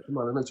triple set. Come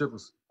on, let's make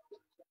triples.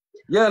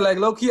 Yeah, like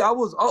low key, I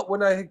was up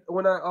when I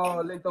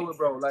linked up with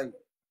bro. Like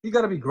he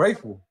gotta be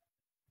grateful.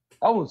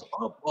 I was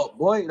up,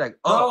 boy, like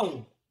up.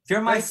 Bro,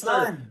 you're my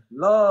son.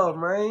 Love,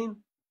 man.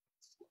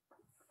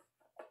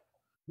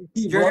 You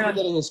keep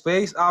rubbing it in his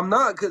face. I'm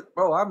not,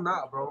 bro. I'm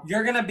not, bro.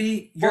 You're gonna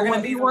be. You're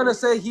gonna be. You want to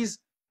say he's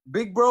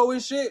big bro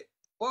and shit?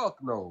 Fuck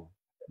no,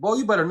 boy.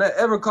 You better not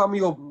ever call me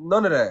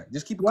none of that.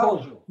 Just keep it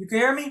cool. You can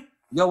hear me?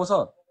 Yo, what's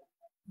up?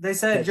 They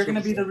said you're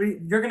gonna be the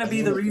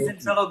reason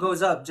Trillo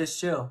goes up. Just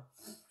chill.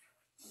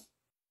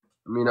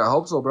 I mean, I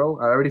hope so, bro.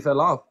 I already fell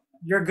off.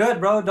 You're good,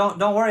 bro. Don't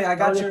worry. I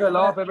got you. Fell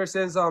off ever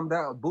since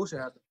that bullshit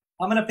happened.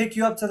 I'm gonna pick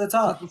you up to the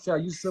top. Triple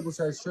shot. Use triple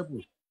shot.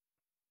 Triple.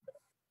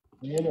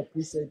 Man,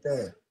 appreciate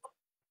that.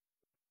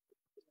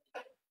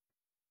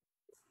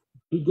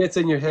 He gets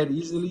in your head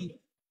easily.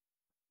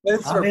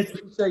 Spencer,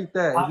 appreciate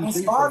that. I'm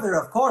his father,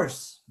 of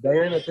course.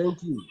 Diana,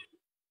 thank you.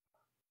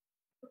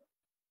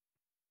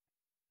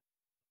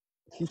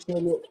 Keep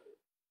saying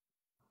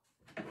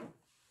it.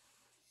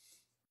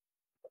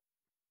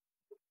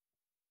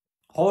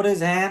 Hold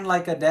his hand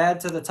like a dad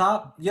to the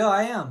top. Yo,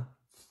 I am.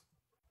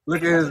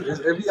 Look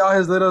at all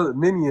his little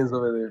minions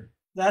over there.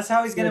 That's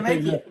how he's gonna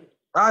make it.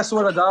 I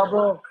swear to God,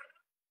 bro.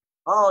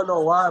 I don't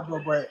know why,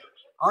 bro, but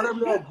all them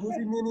little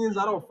goofy minions,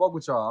 I don't fuck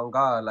with y'all. On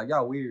God, like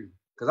y'all weird.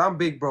 Cause I'm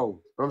big bro. You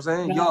know what I'm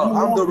saying? Y'all,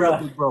 I'm the real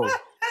big bro.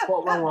 Fuck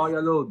wrong with all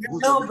y'all little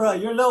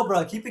You're little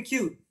bro. Keep it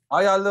cute.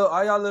 All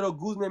y'all little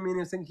Guzman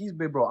minions think he's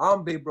big bro.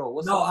 I'm big bro.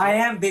 What's up? No, I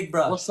am big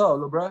bro. What's up,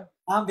 little bro?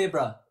 I'm big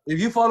bro. If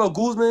you follow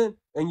Guzman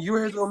and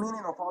you're his little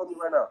minion, I'll follow me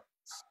right now.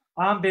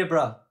 I'm big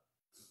bro.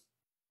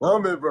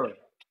 I'm big bro.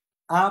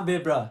 I'm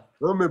big bro.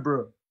 I'm big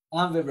bro.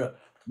 I'm big bro.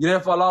 You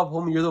didn't fall off,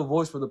 homie. You're the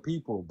voice for the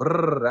people.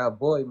 Brrr, that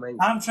boy, man.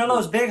 I'm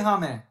Trillo's big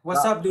homie.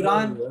 What's up,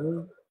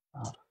 Duran?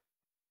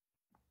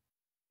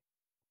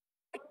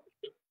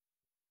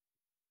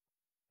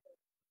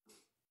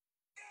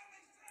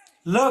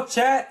 Look,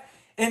 chat.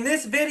 In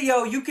this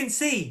video, you can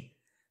see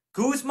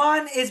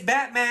Guzman is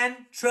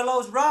Batman,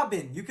 Trillo's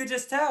Robin. You could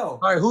just tell.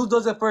 All right, who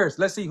does it first?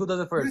 Let's see who does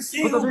it first. You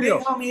see who big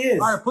homie is.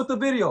 All right, put the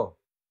video.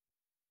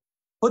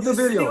 Put the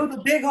video. See who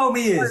the big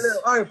homie is.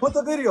 All right, put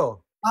the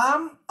video.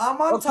 I'm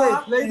on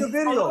top. Play the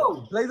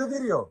video. Play the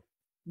video.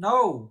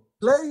 No.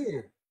 Play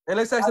it. And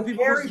let's ask the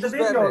people who's the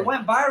video. It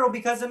went viral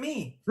because of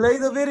me. Play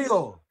the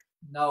video.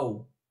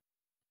 No.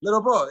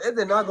 Little bro, it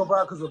did not go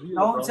viral because of you.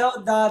 Don't tell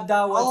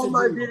Dada what all to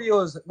my do.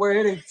 Videos were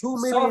hitting 2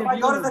 million. So if I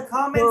go to the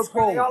comments,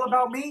 are they all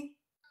about me?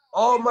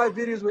 All my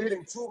videos were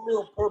hitting 2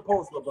 million per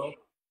post, bro.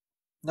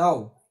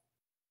 No.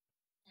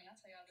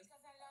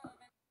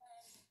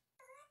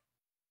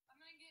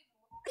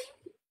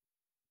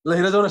 Look,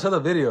 he doesn't want to show the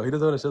video. He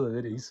doesn't want to show the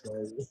video. He's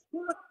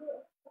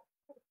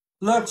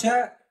Look,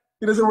 chat.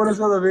 He doesn't want to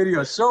show the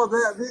video. Show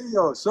that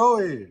video. Show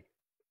it.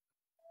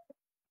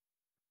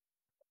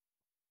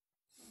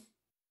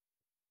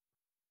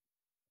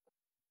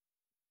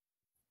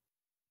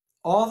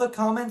 All the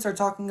comments are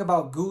talking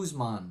about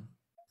Guzman.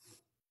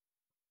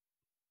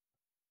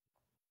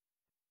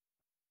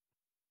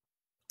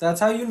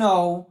 That's how you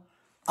know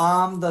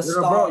I'm the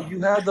star. Bro, you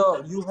had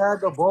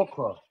the ball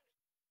cut.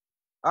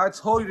 I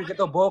told you to get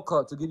the ball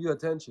cut to give you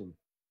attention.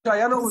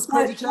 I know who's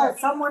crazy, chat.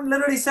 Someone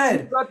literally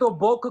said. You got the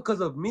ball cut because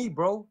of me,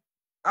 bro.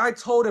 I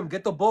told him,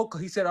 get the ball cut.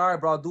 He said, all right,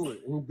 bro, I'll do it.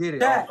 And he did it.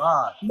 Chat, oh,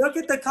 God. Look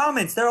at the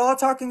comments. They're all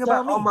talking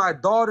about me. Oh, my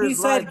daughter's He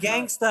said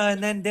gangsta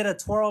and then did a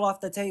twirl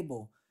off the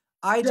table.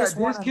 This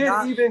kid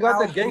even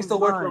got the gangsta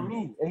word from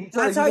me. And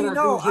that's how you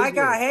know I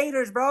got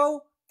haters,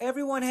 bro.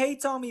 Everyone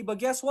hates on me, but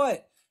guess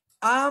what?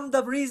 I'm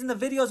the reason the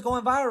video's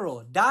going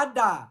viral.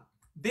 Dada.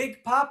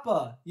 Big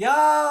Papa.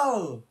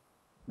 Yo.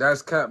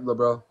 That's cap,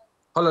 bro.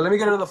 Hold on, let me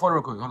get another phone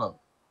real quick. Hold on.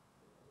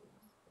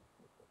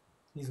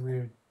 He's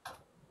weird.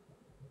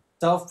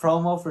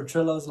 Self-promo for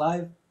Trillo's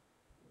live.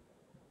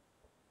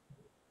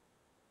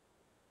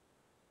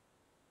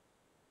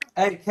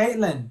 Hey,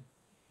 Caitlin.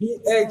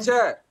 Hey,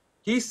 chat.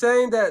 He's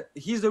saying that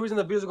he's the reason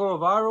the videos are going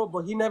viral,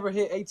 but he never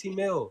hit 18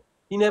 mil.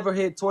 He never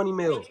hit 20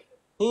 mil.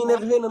 He ain't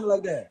never hit nothing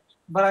like that.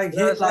 But I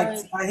hit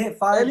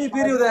 5. Any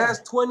video that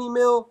has 20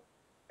 mil,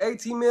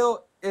 18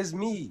 mil is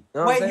me.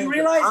 You know Wait, you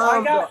realize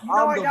I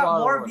got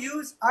more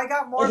views? I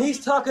got more. And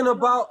he's talking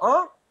about,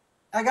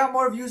 I got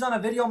more views on a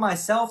video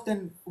myself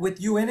than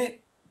with you in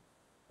it.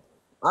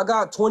 I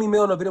got 20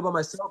 mil on a video by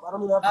myself. I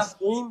don't even have to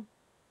stream.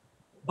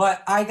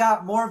 But I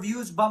got more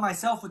views by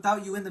myself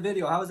without you in the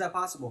video. How is that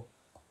possible?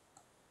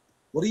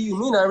 What do you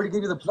mean? I already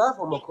gave you the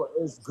platform.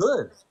 It's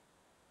good.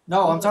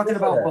 No, I'm talking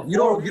about.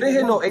 You didn't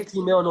hit no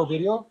 18 mil no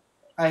video.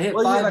 I hit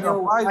 5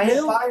 mil. I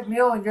hit 5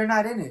 mil and you're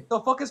not in it. The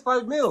fuck is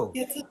 5 mil?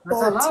 That's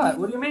a lot.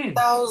 What do you mean?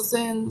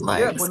 1,000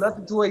 likes. Yeah, but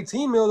nothing to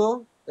 18 mil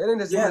though. It ain't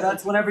the same. Yeah,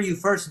 that's whenever you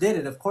first did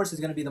it. Of course,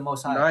 it's gonna be the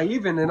most high. Not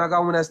even. And I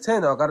got one that's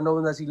 10. I got another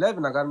one that's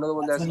 11. I got another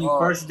one That's that's when you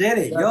first did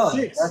it. Yo,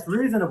 6. that's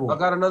reasonable. I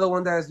got another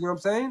one that's, you know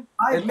what I'm saying?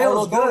 5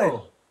 mil is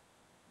good.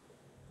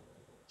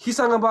 He's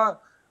talking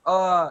about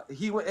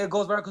it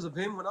goes back because of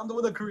him when I'm the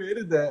one that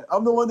created that.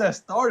 I'm the one that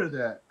started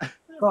that.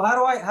 So how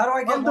do I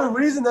get? I'm the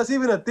reason that's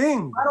even a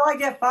thing. How do I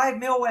get 5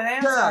 mil with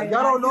Amsai? Yeah,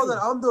 y'all don't know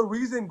that I'm the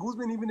reason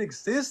Guzman even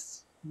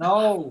exists.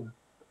 No.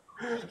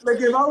 Like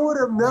if I would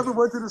have never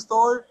went to the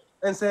store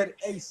and said,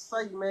 "Hey,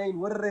 sight man,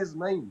 what it is,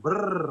 man?"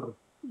 Brrr.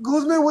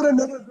 Guzman would have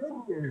never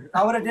been here.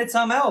 I would have did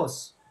something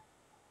else.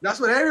 That's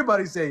what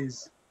everybody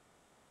says.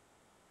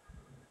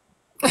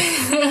 Yo,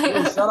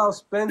 shout out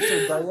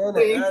Spencer, Diana,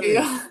 Thank Adam.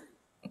 you.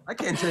 I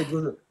can't take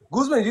Guzman.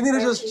 Guzman, you need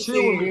to just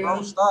chill with me,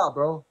 bro. Stop,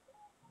 bro.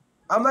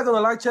 I'm not gonna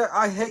lie, chat.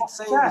 I hate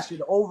saying this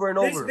shit over and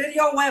This over.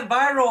 video went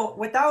viral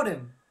without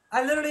him.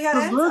 I literally had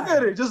Just look Amsai.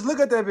 at it. Just look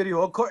at that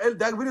video. Of course,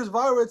 that video's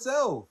viral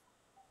itself.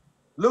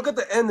 Look at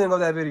the ending of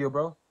that video,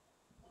 bro.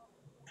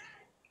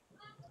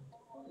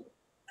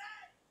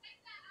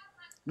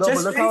 No,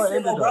 Just but look how it face it,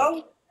 ended, though.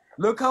 bro.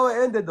 Look how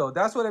it ended, though.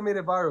 That's what made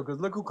it viral. Because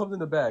look who comes in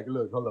the back.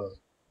 Look, hold on.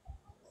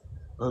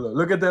 Hold on.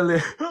 Look at that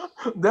lady.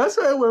 That's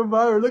why it went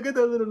viral. Look at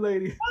that little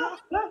lady.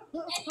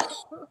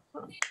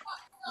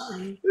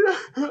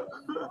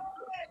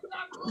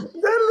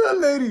 That little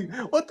lady.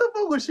 What the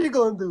fuck was she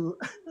gonna do?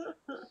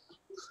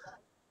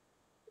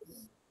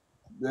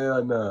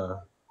 Yeah, nah.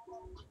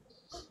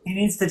 He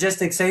needs to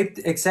just accept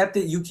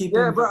it. You keep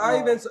Yeah, him. bro.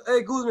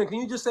 Hey, Guzman, can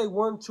you just say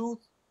one truth?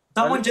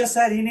 Someone just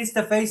said he needs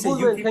to face it. You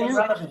Guzman, keep it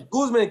relevant.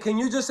 Guzman, can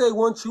you just say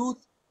one truth?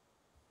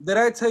 Did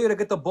I tell you to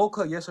get the bowl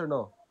cut? Yes or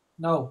no?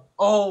 No.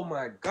 Oh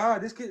my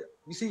God, this kid.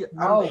 You see,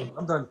 No.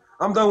 I'm done.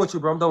 I'm done with you,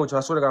 bro. I'm done with you.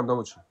 I swear to God, I'm done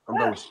with you. I'm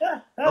done with you.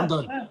 I'm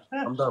done.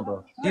 I'm done,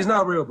 bro. He's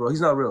not real, bro.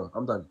 He's not real.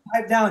 I'm done.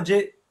 Pipe down,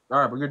 Jit. All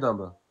right, but you're done,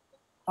 bro.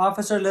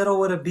 Officer Little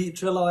would have beat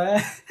Trillo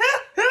ass.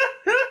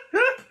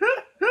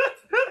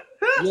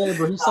 Yeah,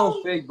 bro. He's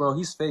so fake, bro.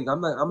 He's fake. I'm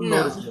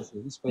noticing this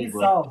shit. He's fake, He's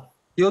bro. soft.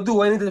 He'll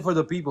do anything for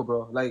the people,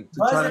 bro. Like to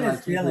try to Buzzing like his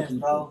keep the feelings,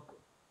 people. bro.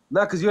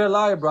 Nah, cause you're a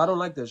liar, bro. I don't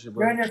like that shit,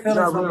 bro. You're in your You're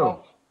feelings, not real.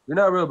 bro. You're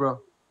not real, bro.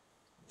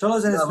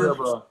 Trillo's in You're his not real,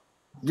 feelings. bro.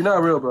 You're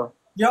not real, bro.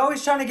 You're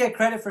always trying to get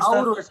credit for I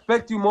would stuff.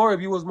 respect you more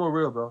if you was more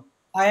real, bro.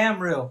 I am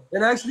real.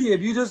 And actually, if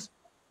you just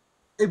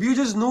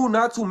knew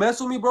not to mess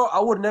with me, bro, I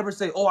would never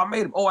say, "Oh, I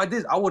made him. Oh, I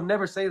did." I would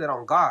never say that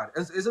on God.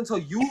 It's until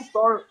you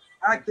start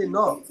acting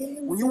up.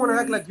 When you want to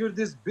act like you're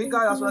this big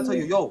guy, that's when I tell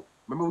you, "Yo,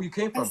 remember where you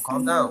came from.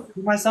 Calm down."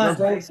 You're my You know son.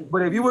 what I'm saying?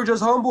 But if you were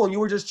just humble and you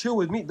were just chill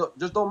with me,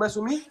 just don't mess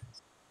with me,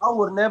 I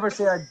would never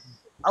say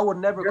I would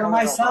never. You're call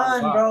my it out son,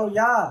 on God. bro.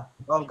 Yeah.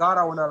 On God,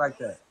 I would not like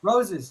that.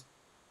 Roses.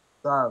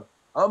 So,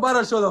 I'm about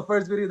to show the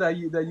first video that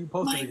you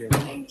posted Mike, again.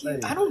 thank you.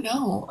 I don't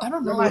know.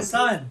 You're my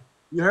son.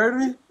 You heard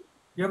me?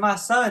 You're my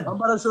son. I'm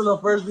about to show the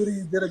first video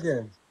you did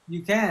again.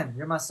 You can.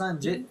 You're my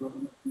son, Jit.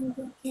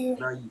 Thank you.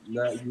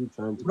 Not you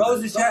trying to.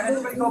 Roses, chat.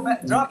 Everybody go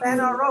back. Drop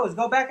hand on Rose.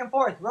 Go back and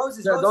forth.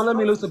 Roses. Yeah, Roses, don't let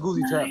me lose Roses. the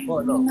Goosey chat.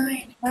 Fuck no.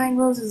 Nine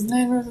roses,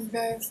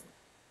 guys.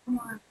 Come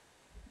on.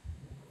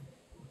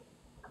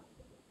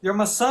 You're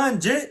my son,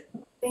 Jit.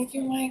 Thank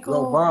you, Michael.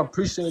 Yo, Bob,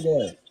 appreciate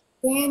that.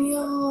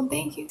 Daniel,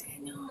 thank you,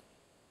 Daniel.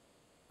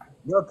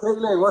 Yo,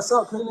 Caitlin, what's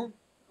up, Caitlin?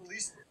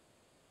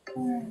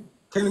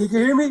 Caitlin, you can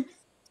hear me?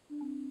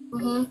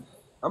 Mm-hmm.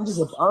 I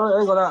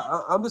ain't gonna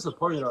lie. I'm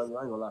disappointed on you.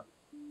 I ain't gonna lie.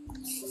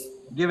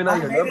 Giving out I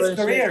your made number his and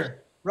shit.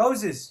 career.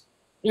 Roses.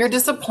 You're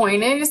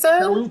disappointed, you said?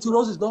 Yeah, we need 2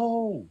 roses.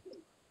 No.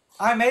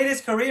 I made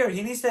his career.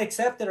 He needs to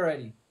accept it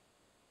already.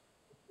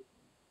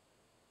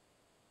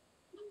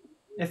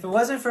 If it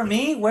wasn't for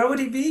me, where would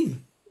he be?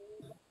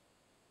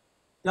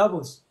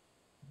 Doubles.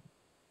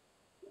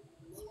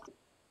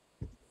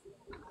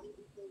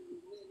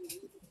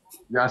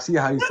 Yeah, I see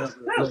how you sound.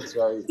 Looks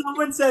right.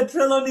 Someone said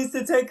Trillo needs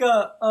to take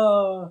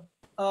a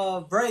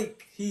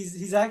break.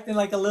 He's acting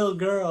like a little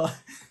girl.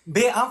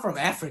 I'm from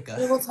Africa.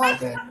 We'll talk,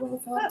 guys.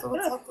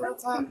 We'll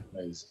talk.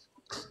 Nice.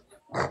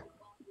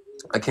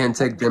 I can't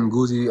take them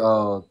Goosey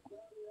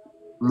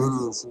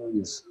minions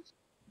serious.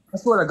 I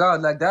swear to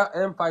God, like that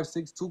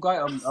M562 guy,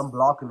 I'm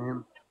blocking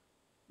him.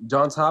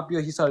 John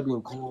Tapia, he started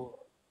being cool.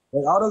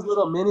 Like all those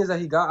little minions that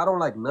he got, I don't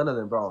like none of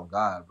them, bro. On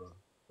God,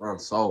 bro. On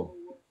soul.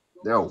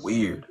 They're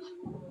weird.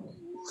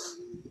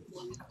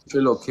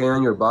 Trillo K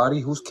on your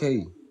body? Who's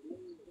K?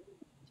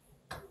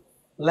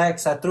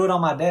 Lex, I threw it on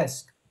my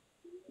desk.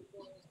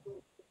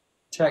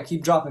 Check,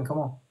 keep dropping. Come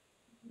on.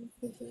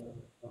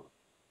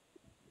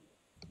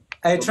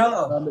 Hey,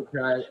 Trillo.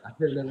 I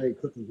can't let any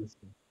cookies this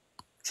thing.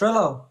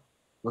 Trillo.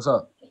 What's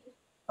up?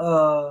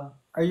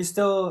 Are you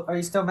still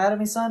mad at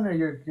me, son, or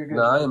you're good?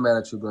 Nah, I ain't mad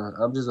at you, bro.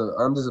 I'm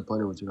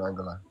disappointed with you. I ain't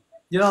gonna lie.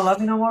 You don't love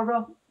me no more,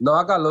 bro? No,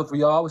 I got love for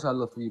you. I always had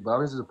love for you, but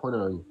I'm just disappointed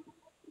on you.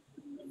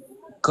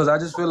 Cause I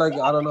just feel like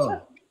I don't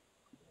know.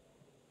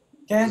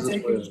 Can't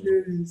take him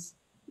serious.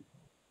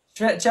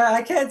 Chat,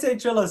 I can't take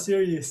Trillo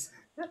serious.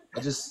 I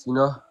just,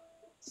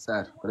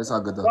 sad, but it's all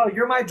good though. Bro,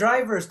 you're my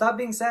driver. Stop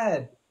being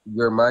sad.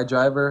 You're my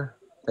driver.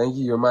 Thank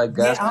you. You're my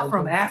gas. Yeah, I'm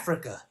from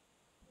Africa.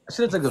 I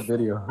should have took a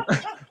video.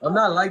 I'm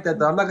not like that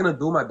though. I'm not gonna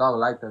do my dog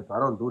like that. So I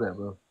don't do that,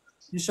 bro.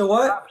 You should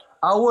what?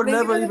 I would Make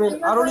never another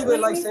even. I don't even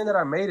video, like maybe? saying that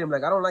I made him.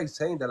 Like I don't like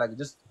saying that. Like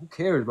just who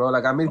cares, bro?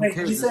 Like I mean, who Wait,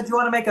 cares? you said you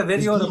want to make a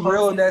video Just to be real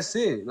post and it? that's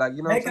it. Like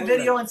you know. Make what a I'm saying?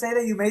 video Like, and say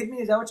that you made me?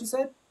 Is that what you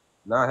said?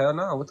 nah, hell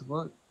no. What the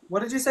fuck?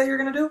 What did you say you're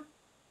gonna do?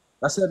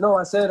 I said no.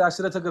 I said I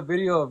should have took a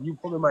video of you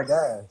pumping my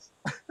gas.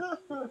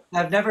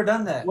 I've never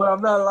done that. Well,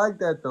 I'm not like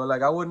that though.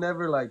 Like I would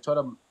never like try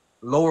to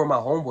lower my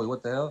homeboy.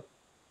 What the hell?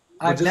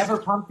 I've just- never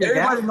pumped your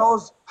Everybody gas.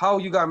 knows how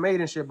you got made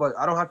and shit, but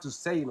I don't have to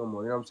say it no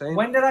more. You know what I'm saying?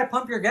 When did I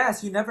pump your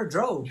gas? You never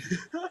drove.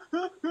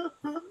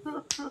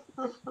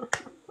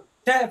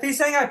 Yeah, if he's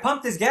saying I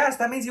pumped his gas,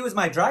 that means he was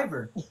my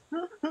driver.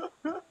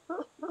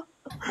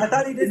 I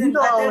thought he didn't.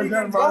 I thought he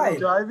didn't drive.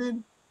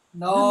 driving.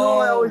 No. You know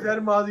I always had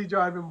Mozzie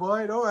driving,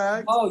 boy. Don't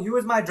act. Oh, you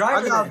was my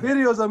driver. I got then.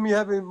 videos of me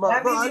having my.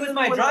 That bro, means I he was just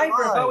my went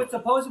driver. If I live. was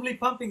supposedly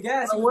pumping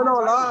gas, I he was went my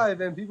on driver.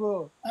 live and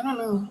people. I don't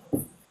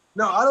know.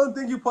 No, I don't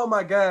think you pumped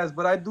my gas,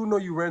 but I do know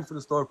you ran to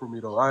the store for me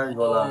though. I ain't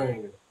gonna lie.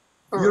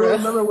 For You real? don't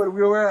remember when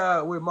we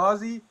were with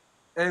Mozzie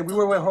and we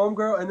were with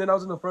homegirl, and then I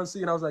was in the front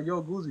seat and I was like,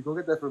 "Yo, Goozy, go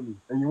get that for me,"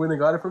 and you went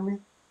and got it for me.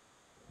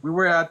 We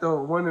were at the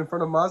one in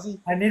front of Mozzie.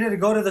 I needed to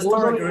go to the It was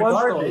store only once though.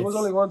 regardless. It was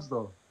only once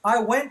though. I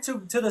went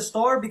to the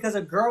store because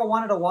a girl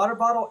wanted a water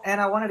bottle and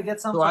I wanted to get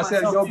some So for I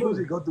said, myself "Yo,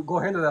 too. Goozy, go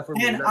handle that for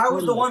me." And I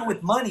was the one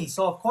with money,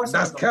 so of course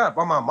That's I was the one. cap.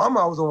 On my mama,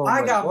 I was the one. with I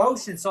money, got boy.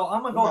 motion, so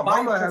I'm gonna go My buy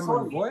mama it had for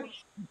money, free. boy.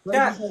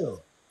 Yeah. Crazy as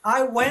hell.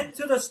 I went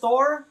to the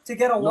store to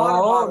get a water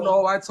bottle.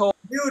 No, I told.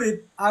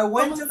 Muted. I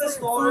went to the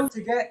store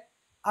to get.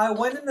 I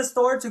went in the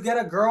store to get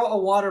a girl a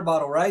water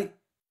bottle, right?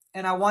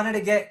 And I wanted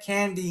to get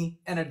candy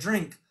and a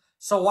drink.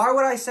 So why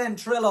would I send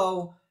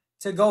Trillo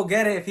to go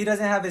get it if he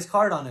doesn't have his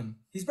card on him?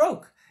 He's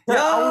broke. Yeah,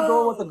 I was Yo!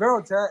 going with the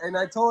girl, Tat, and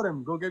I told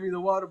him, "Go get me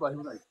the water," but he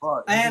was like,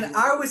 "Fuck." And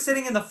I was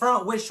sitting in the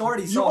front with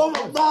Shorty. You, So oh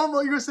my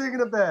mama, you were sitting in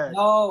the back.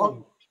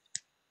 no,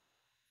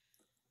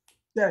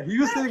 Yeah, he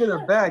was sitting in the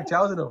back.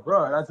 Chad was in the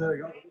front. I tell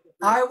you.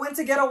 I went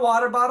to get a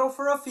water bottle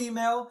for a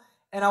female,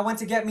 and I went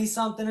to get me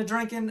something to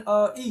drink and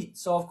eat.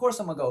 So of course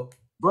I'm gonna go.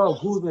 Bro,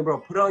 Guzman, bro,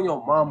 put on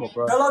your mama,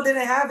 bro. Trillo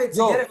didn't have it to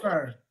Yo. get it for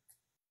her.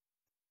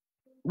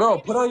 Bro,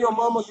 put on your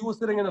mama. You were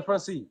sitting in the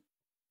front seat.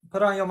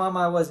 Put on your mama.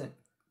 I wasn't.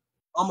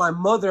 On my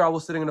mother, I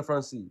was sitting in the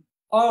front seat.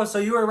 Oh, so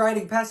you were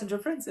riding passenger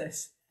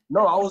princess.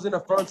 No, I was in the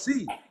front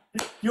seat.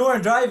 You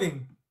weren't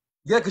driving.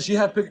 Yeah, cause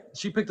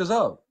she picked us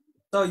up.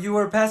 So you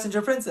were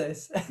passenger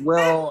princess.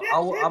 Well,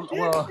 I'm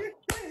well.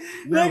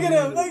 Look at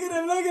him! Look at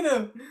him! Look at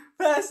him!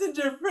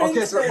 Passenger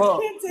princess. Okay, so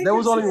but Can't take there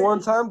was her only serious.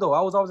 one time though.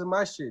 I was always in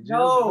my shit. Just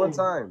No. one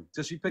time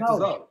till she picked No.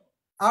 us up.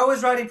 I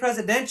was riding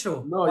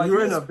presidential. No, while you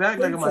were in was the back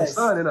like my princess.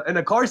 son in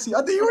a car seat. I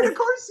think you were in a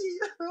car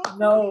seat.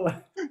 No, You were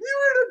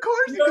in a car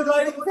seat. you were 'cause I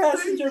riding was in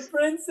passenger the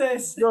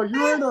princess. Yo,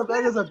 you were in the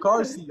back as a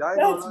car seat. I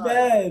ain't That's gonna lie.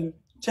 bad.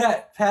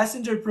 Chat,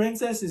 passenger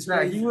princess is Nah,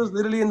 crazy. he was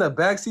literally in the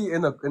back seat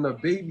in the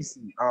baby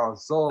seat. Oh,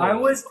 so I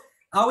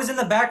was in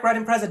the back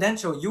riding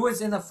presidential. You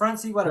was in the front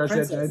seat with a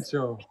princess.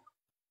 presidential.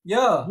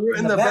 Yeah. You were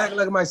in the back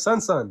like my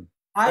son.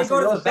 I I go said,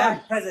 to "Yo, the back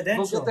son,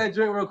 presidential. Go get that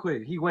drink real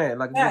quick. He went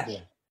like Yeah. yeah.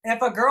 If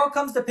a girl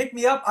comes to pick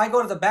me up, I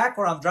go to the back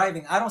where I'm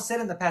driving. I don't sit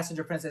in the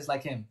passenger princess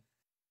like him.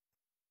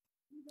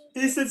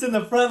 He sits in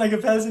the front like a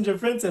passenger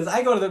princess.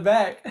 I go to the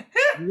back.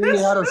 He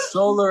really had a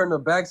stroller in the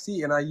back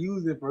seat, and I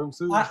used it for him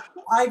too.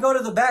 I go to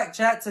the back,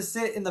 chat, to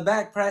sit in the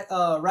back,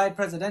 ride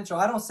presidential.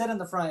 I don't sit in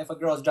the front if a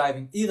girl's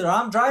driving. Either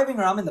I'm driving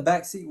or I'm in the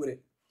back seat with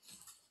it.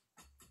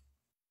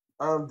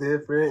 I'm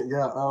different.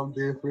 Yeah, I'm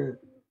different.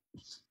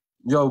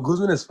 Yo,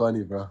 Guzman is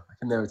funny, bro. I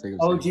can never take him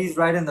Oh, serious. geez,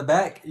 right in the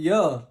back.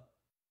 Yeah.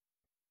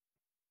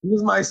 He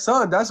was my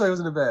son. That's why he was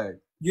in the back.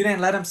 You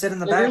didn't let him sit in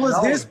the If back? it was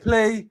No. his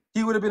play,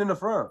 he would have been in the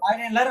front. I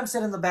didn't let him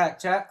sit in the back,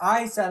 chat.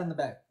 I sat in the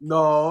back.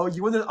 No,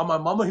 you wouldn't. On my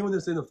mama, he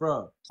wouldn't sit in the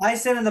front. I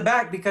sit in the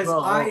back because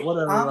Bro,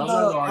 whatever. I'm not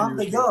gonna argue I'm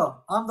the with you.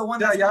 I'm the one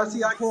Yeah, that's y'all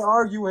see, I can't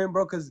argue with him,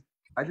 bro, because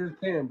I just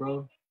can't,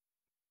 bro.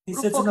 he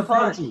Who sits in the fuck you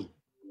front. talking to?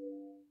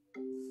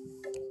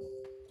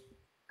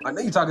 I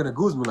know you talking to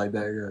Guzman like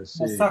that, yeah. I was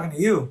Shit. talking to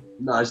you.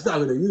 Nah, she's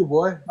talking to you,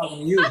 boy. Talking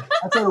to you.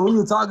 I told her who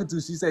you talking to.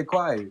 She said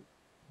quiet.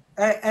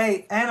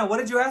 Hey, Anna, what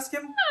did you ask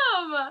him?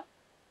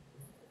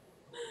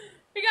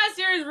 We got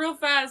serious real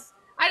fast.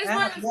 I just Anna,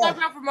 wanted to yeah. stop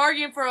out from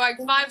arguing for like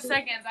 5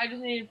 seconds. I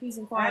just needed peace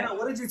and quiet. Anna,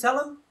 what did you tell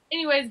him?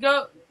 Anyways,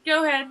 go ahead.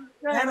 Go ahead.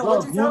 Anna, Bro,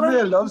 what'd you tell him?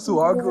 Guzman loves to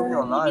argue with me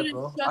on live, You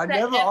bro. shut I the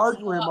never F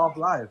argue with him up. off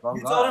live. I'm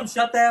You told him live.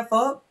 shut the F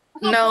up?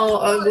 No,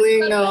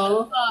 ugly,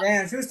 no.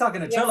 Damn, she was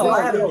talking to Yeah, Chillo.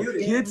 I had Yo, him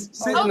muted. kids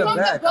sit How in the come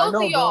the back. I both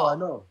know, of bro. y'all? I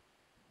know.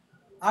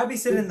 I'd be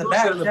sitting in the Kids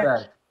back. sit in the back.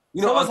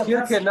 You know, Chillo's a a kid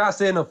passenger. cannot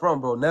sit in the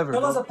front, bro. Never,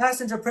 Chillo's bro. a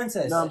passenger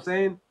princess. You know what I'm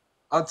saying?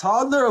 A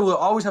toddler will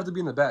always have to be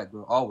in the back,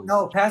 bro. Always.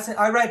 No,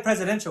 I ride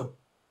presidential.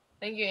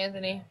 Thank you,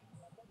 Anthony.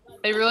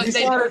 They really. He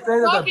They started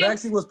saying that the talking.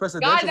 backseat was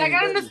presidential. Guys, I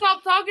got him to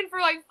stop talking for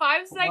like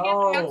 5 seconds. I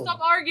got to No. stop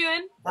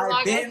arguing. I'm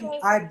like, okay.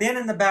 I've been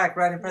in the back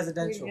riding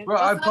presidential. Bro,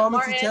 I What's up,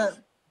 promise you, Martin?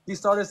 chat. He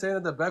started saying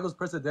that the bag was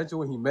presidential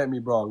when he met me,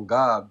 bro. On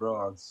God, bro.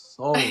 On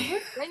soul.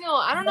 Daniel,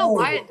 I don't know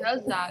why it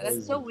does that.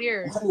 That's so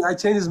weird. I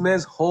changed this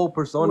man's whole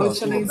persona What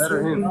should to I a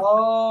better say? him.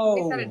 I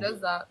think that it No,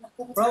 does that.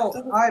 bro,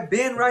 I've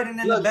been riding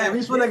in the Look, back. if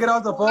he's gonna get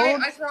off the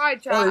phone, I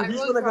tried, chat. oh, I if he's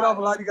really gonna get off a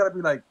tried. lot, you gotta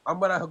be like, I'm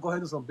gonna go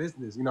handle some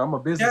business. You know, I'm a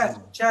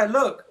businessman. Chad,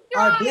 look,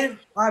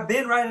 I've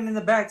been riding in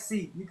the back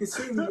seat. You can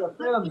see me, you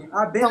feel me?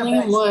 I've been Tell in me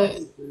the back what?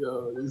 seat.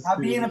 Yo, this I'll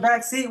be in the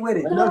back seat with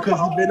it. No, because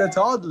you've been a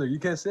toddler. You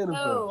can't sit in the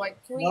No, front.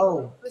 like, can we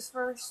No. do this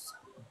first?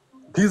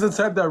 He's the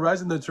type that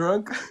rides in the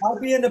trunk. I'll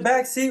be in the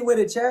back seat with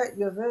it, Chad.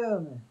 You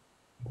feel me?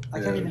 I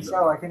can't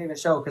even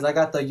show because I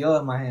got the yo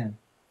in my hand.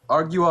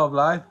 Argue off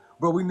live?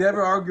 Bro, we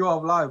never argue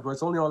off live, bro.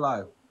 It's only on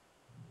live.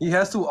 He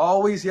has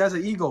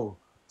an ego.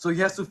 So he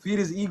has to feed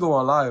his ego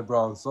on live,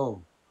 bro.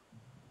 So.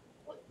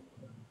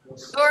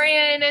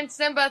 Dorian and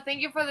Simba,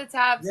 thank you for the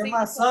tabs. You're Thank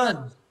my you so much.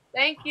 son.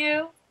 Thank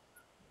you.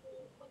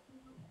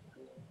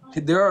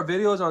 There are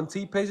videos on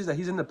T pages that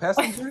he's in the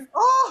passenger.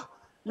 Oh,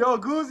 yo,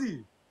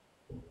 Goozy.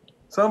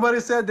 Somebody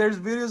said there's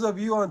videos of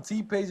you on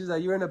T pages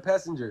that you're in the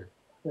passenger.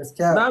 That's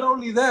cap. Not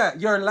only that,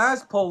 your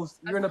last post,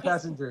 you're in the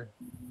passenger.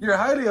 You're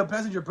highly a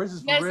passenger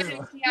princess for Yes,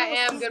 real. I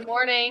am. Good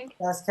morning.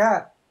 That's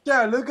cap.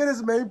 Yeah, look at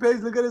his main page.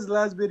 Look at his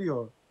last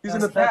video. He's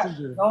in the That's cap.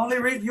 passenger. The only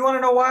reason you want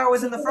to know why I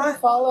was in the front?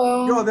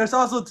 Follow. Yo, there's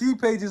also T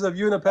pages of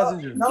you in the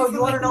passenger. No, you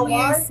want to know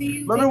why?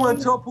 Remember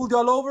when Cho pulled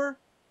y'all over?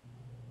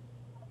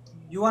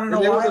 You want to know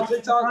And there why was I a was in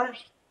the TikTok? front?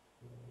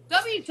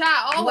 W chat You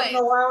want always. to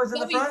know why I was in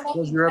the W front?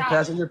 fucking Because you're a chat.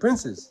 passenger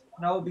princess.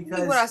 No, This because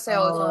is what I say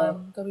all the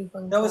time. W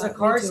fucking there was a chat.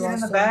 car Me too, seat in the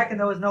also. back and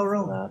there was no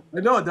room. I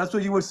know, that's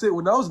where you would sit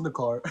when I was in the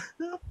car.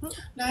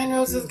 9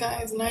 roses,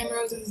 guys. 9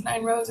 roses.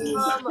 9 roses.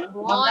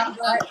 Blonde.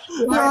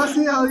 Yeah, I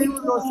see how he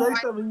was gonna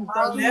say something.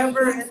 I'm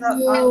never in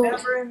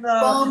the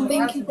Bomb,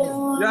 thank you, passenger.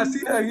 Bomb. Yeah, I see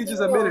that. You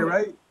just admitted,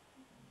 right?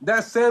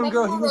 That same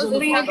girl, he was on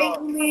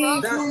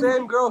the That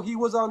same girl, he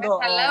was on the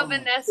Hello,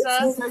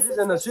 Vanessa. pages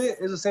and the shit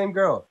is the same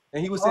girl,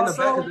 and he was in the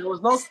back because there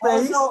was no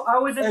space, Also, I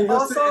was and in he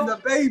was sitting in the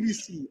baby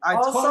seat. I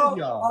told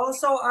y'all.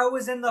 Also, I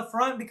was in the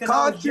front because I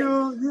Caught was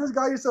you. You just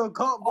got yourself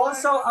caught. Boy.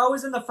 Also, I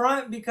was in the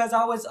front because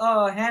I was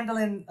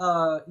handling you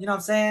know what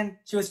I'm saying?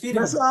 She was feeding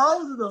That's me. how I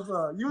was in the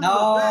front. You was in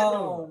the back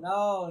though.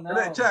 No. And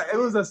that chat, it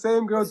was the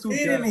same girl too.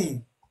 Feeding Chat.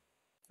 me.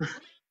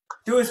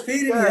 She was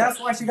feeding me. Yeah. That's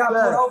why she got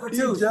pulled over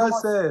too.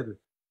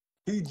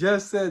 He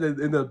just said that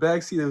in the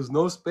back seat there was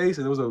no space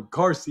and there was a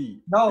car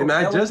seat. No, and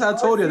I there just was a had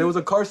car told you seat. there was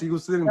a car seat. He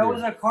was sitting There there.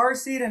 was a car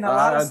seat and a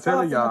lot of I'm stuff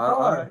telling in the y'all.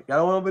 car. Y'all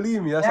don't want to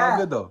believe me. That's Yeah. all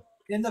good though.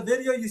 In the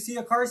video, you see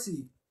a car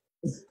seat.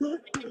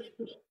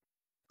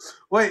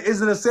 Wait,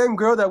 is it the same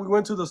girl that we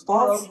went to the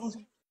store?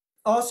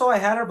 Also, I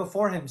had her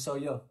before him, so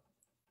yo.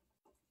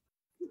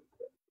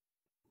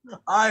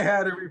 I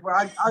had her before.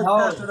 I No.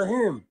 passed her to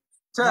him.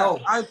 Chat,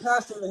 No. I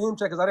passed her to him,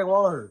 chat, because I didn't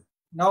want her.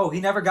 No, he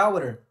never got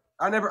with her.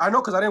 I know,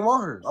 because I didn't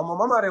want her. My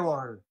mama didn't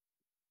want her.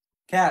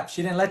 Cap,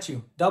 she didn't let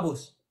you.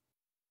 Doubles.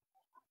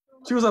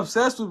 She was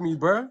obsessed with me,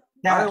 bruh.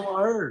 Yeah. I didn't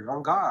want her.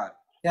 On God.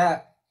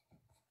 Yeah.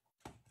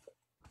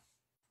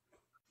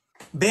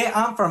 Babe,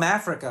 I'm from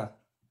Africa.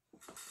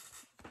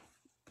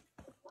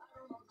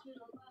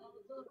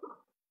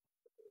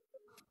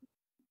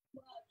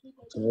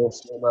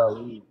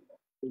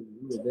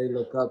 They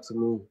look up to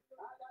me.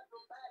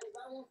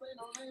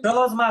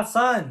 Philo's my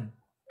son.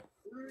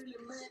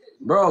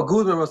 Bro,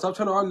 Guzman, bro, stop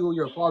trying to argue with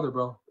your father,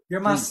 bro. You're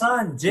my Please.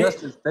 son, Jay.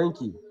 Justice,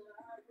 thank you.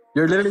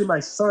 You're literally my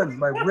son,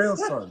 my real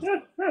son.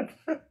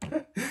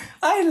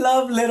 I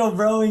love little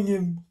broing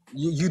him.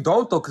 You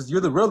don't though, because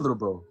you're the real little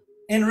bro.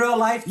 In real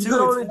life, too. You can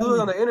only do it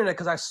on the internet,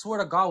 because I swear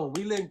to God, when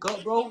we link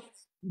up, bro,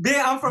 Babe,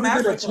 I'm from he's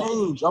Africa. gonna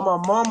change. I'm my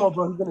mama,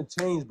 bro. He's gonna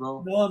change,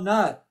 bro. No, I'm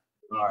not.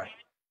 All right.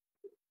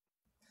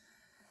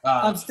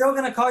 I'm still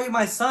gonna call you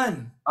my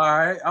son. All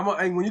right.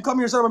 And when you call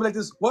me your son, I'm gonna be like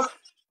this. What?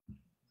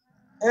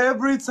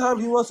 Every time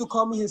he wants to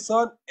call me his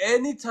son,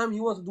 anytime he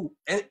wants to do,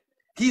 and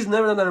he's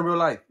never done that in real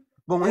life.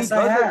 But when Yes, he I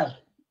does have. it,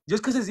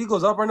 just because his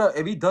ego's up right now,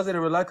 if he does it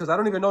in real life, because I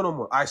don't even know no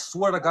more. I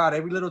swear to God,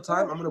 every little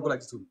time I'm gonna go like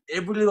this to him.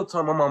 Every little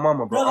time I'm my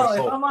mama, bro. Bro,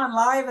 if I'm on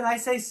live and I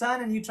say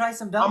son and you try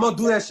some dumb, I'm gonna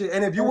do that shit.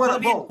 And if you there's want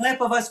gonna to be a vote,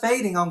 clip of us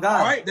fading on God.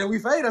 all right, then we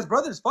fade as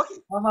brothers. Fuck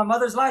it. On my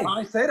mother's life.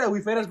 I say that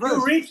we fade as You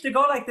brothers. reach to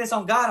go like this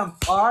on God. I'm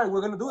All right,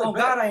 we're gonna do it. on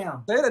bet. God I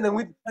am. Say that, then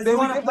we. you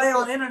wanna give play the-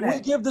 on internet. We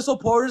give the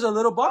supporters a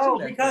little boxing Oh,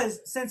 match. because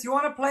since you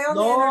want to play on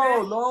the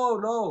internet,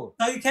 No.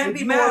 so you can't If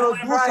be you mad wanna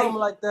when do I something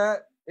like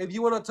that, if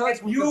you want to touch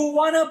if me, you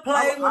want to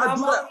play when I I'm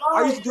do that.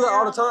 on I used to do that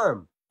all the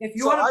time. If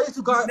you So I want used to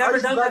to, go- you've I never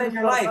used to done go that do in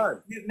your that all the life.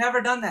 time. You've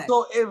never done that.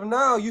 So if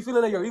now you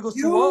feeling that your ego's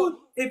too up,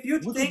 If you we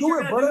can think do you're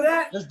it, gonna brother. do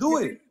that, Let's do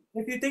it.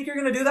 If you think you're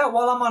gonna do that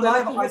while I'm on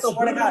live, I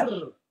swear to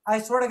God. I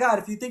swear to God,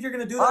 if you think you're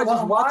gonna do that Alright, while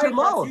just I'm watch live, your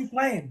that's mouth. you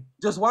playing.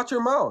 Just watch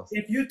your mouth.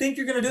 If you think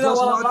you're gonna do that Just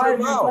while I'm watch your live,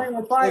 you're playing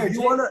mouth. with fire. If you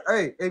Jake. wanna,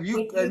 hey, if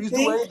you do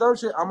think- any dumb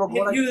shit, I'm gonna go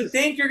If like you this.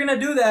 think you're gonna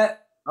do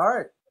that, All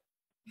right.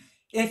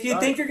 if you All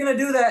think you're gonna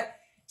do that,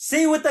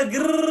 see with the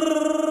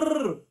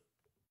grrrr.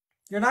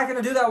 You're not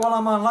gonna do that while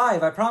I'm on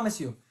live. I promise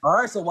you. All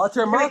right. So watch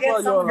your You're gonna mouth while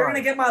get, you're you're gonna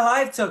alive. get my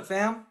live took,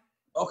 fam.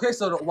 Okay,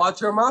 so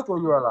watch your mouth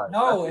when you're alive.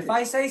 No, That's if it.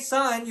 I say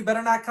son, you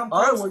better not come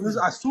All right. close. When to me.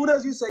 as soon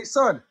as you say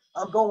son,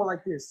 I'm going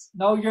like this.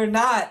 No, you're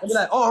not. I'll be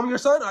like, oh, I'm your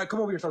son? All right,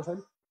 come over here,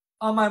 son.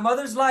 On my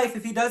mother's life,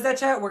 if he does that,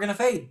 chat, we're gonna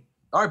fade.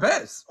 All right,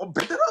 bet. Oh,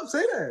 bet that up.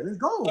 Say that. Let's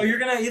go. So you're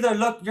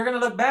gonna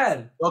look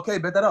bad. Okay,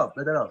 bet that up.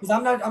 Bet that up.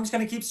 Because I'm just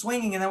gonna keep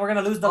swinging, and then we're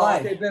gonna lose the Oh,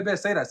 life. okay, bet.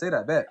 Say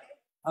that. Bet.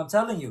 I'm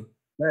telling you.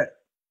 Bet.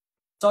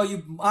 So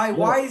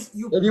wise.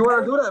 If you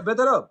want to do that, bet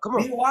that up. Come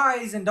on. Be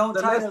wise and don't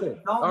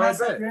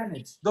mess up your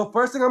image. The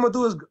first thing I'm gonna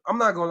do is I'm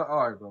not gonna.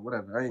 All right, bro.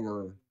 Whatever. I ain't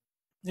gonna.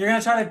 You're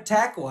gonna try to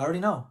tackle. I already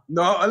know.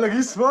 No, look,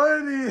 he's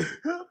funny.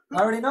 I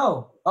already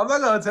know. I'm not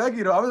gonna attack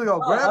you though. I'm just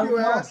gonna grab your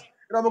ass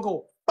and I'm gonna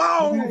go.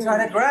 You're Boom. gonna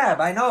try to grab.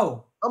 I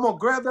know. I'm gonna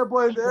grab that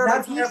boy in the air.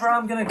 That's whenever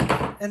I'm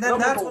gonna. And then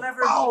that's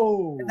whenever.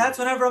 And that's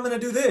whenever I'm gonna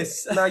do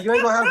this. Nah, you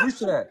ain't gonna have reach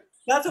to that.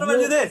 That's when I'm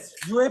gonna do this.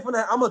 You ain't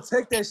finna. I'm gonna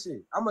take that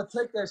shit. I'm gonna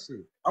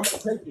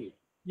take it.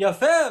 You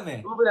feel me?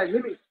 I'm gonna be like,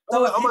 let me.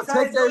 So I'm gonna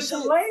take that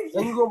shit,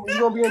 and you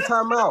gonna be in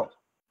timeout.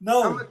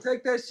 No. I'm gonna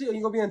take that shit, and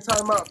you gonna be in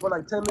timeout for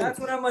like 10 minutes. That's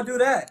when I'm gonna do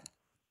that.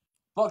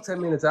 Fuck 10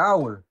 minutes, an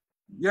hour.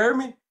 You hear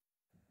me?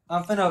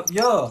 I'm finna,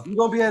 yo. You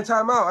gonna be in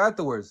timeout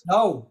afterwards.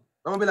 No.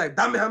 I'm gonna be like,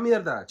 dame a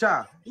mierda,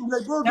 cha. You be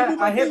like, bro, give me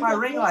I hit my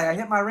back, ring bro. light. I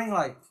hit my ring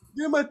light.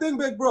 Give me my thing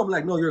back, bro. I'm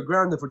like, no, you're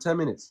grounded for 10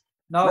 minutes.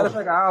 No. Matter of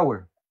fact, an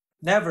hour.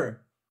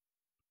 Never.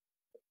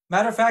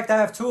 Matter of fact, I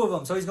have 2 of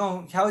them. So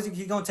how is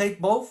he gonna take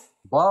both?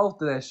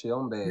 Both of that shit,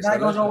 I'm bad. He's not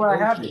gonna know where I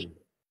have it.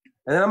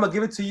 And then I'm gonna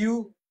give it to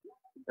you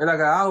in like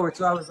an hour,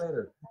 2 hours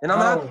later. And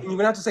you're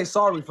gonna have to say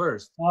sorry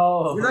first.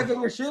 Oh. You're not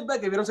getting your shit back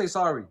if you don't say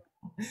sorry.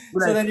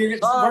 So then you're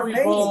sorry,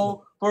 we're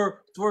bro, for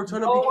trying to be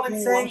No cool.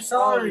 one's saying I'm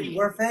sorry.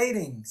 We're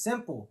fading.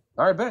 Simple.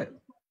 All right, bet.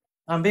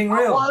 I'm being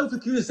I real. want him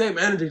to keep the same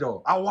energy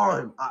though. I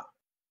want him. All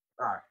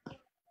right.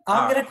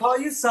 I'm gonna call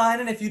you son,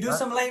 and if you do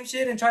some lame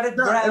shit and try to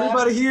grab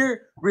Everybody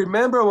here,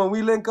 remember when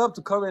we link up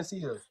to come and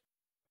see us.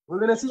 We're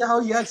gonna see how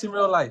he acts in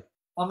real life.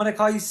 I'm gonna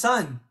call you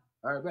son.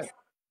 All right, bet.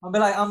 I'll be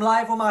like, I'm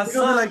live with my You're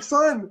son. gonna be like,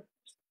 son.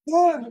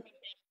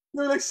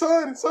 You're like,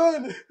 son.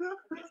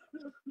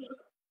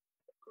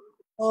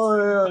 Oh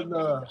yeah,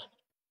 no.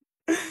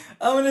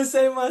 I'm gonna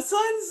say my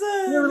son.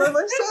 You're like,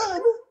 my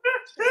son.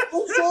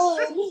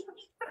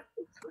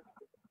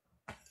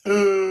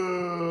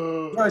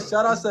 Yo,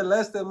 shout out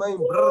Celeste, man,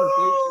 brother.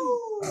 Thank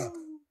you.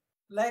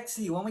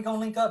 Lexi, when we gonna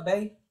link up,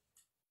 babe?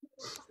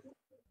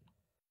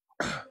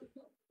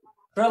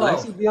 Trello.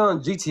 Lexi be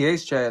on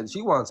GTA's chat.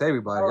 She wants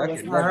everybody. Oh,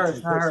 it's not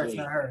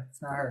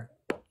her.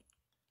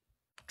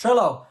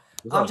 Trello,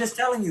 I'm just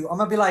telling you. I'm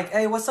gonna be like,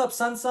 hey, what's up,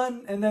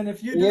 son? And then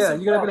if you do you're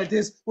gonna be like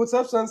this. What's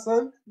up,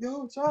 son?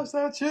 Yo, Josh,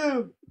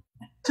 chill.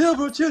 Chill,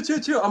 bro, chill.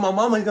 And my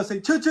mama is gonna say,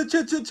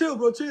 chill,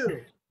 bro, chill.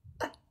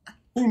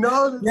 He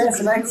knows.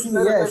 Yes, Lexi,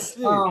 yes.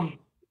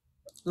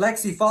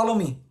 Lexi, follow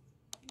me.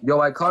 Yo,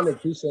 Iconic,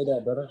 appreciate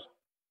that, brother.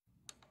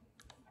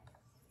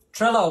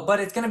 Trello, but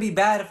it's gonna be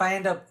bad if I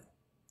end up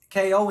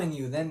KOing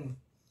you. Then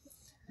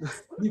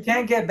you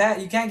can't get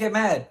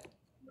mad.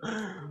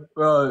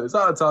 Bro,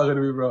 stop talking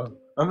to me, bro.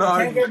 I'm not.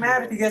 You can't get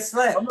mad if you get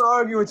slept. I'm not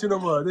arguing with you no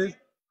more.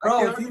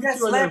 Bro, if you get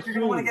slept, you're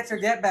gonna want to get your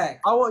get back.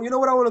 You know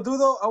what I want to do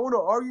though? I want to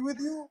argue with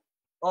you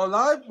on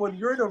live when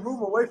you're in a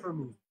room away from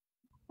me.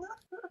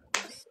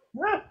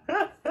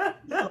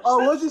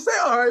 Oh, what'd you say?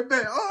 All right,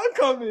 man. Oh, I'm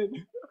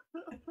coming.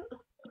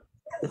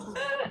 I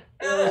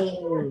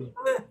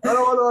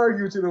don't want to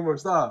argue with you no more.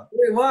 Stop.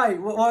 Wait, why?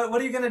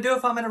 What are you gonna do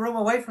if I'm in a room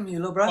away from you,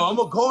 little bro? Oh, I'm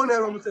gonna go in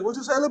that room and say, "What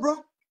you say, little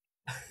bro?"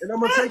 And I'm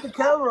gonna take the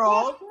camera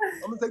off.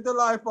 I'm gonna take the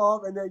live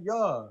off, and then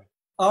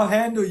I'll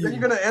handle you. Then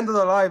you're gonna end the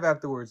live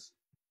afterwards.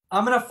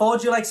 I'm gonna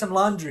fold you like some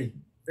laundry.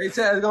 They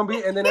said it's gonna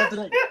be, and then after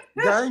that,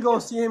 I ain't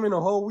gonna see him in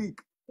a whole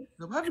week.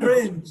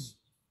 Cringe.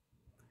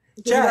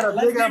 Chat,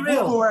 let's be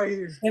real. Right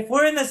here. If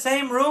we're in the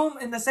same room,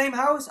 in the same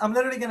house, I'm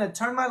literally gonna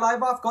turn my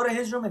live off, go to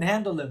his room, and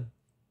handle him.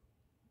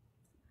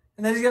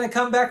 And then he's gonna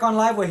come back on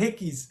live with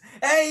hickeys.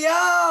 Hey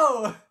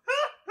yo!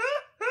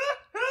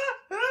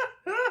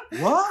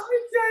 What?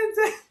 I can't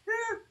take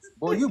him.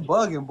 Boy, you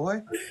bugging,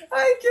 boy.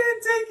 I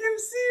can't take him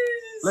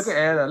serious. Look at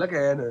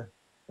Anna.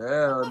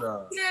 Hell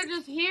no. Yeah,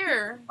 just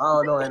here. I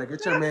don't know, Anna.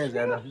 Get your man's,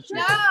 Anna.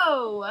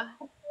 No.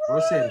 Bro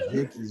said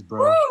hickeys,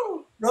 bro.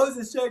 Woo!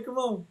 Roses, check, come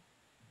on.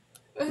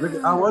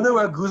 Look, I wonder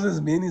what Goose's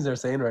minis are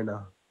saying right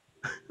now.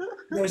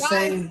 They're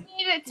saying.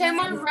 10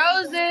 more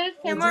roses.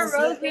 10 more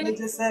roses. They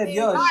just said,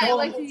 yo,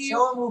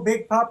 show him who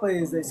Big Papa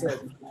is, they said.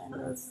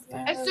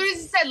 As soon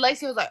as he said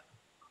Lexi, was like,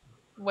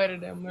 wait a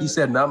minute. He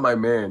said, not my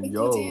man.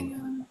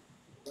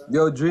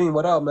 Yo, Dream,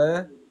 what up,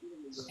 man?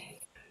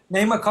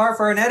 Name a car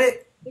for an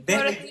edit.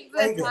 Bentley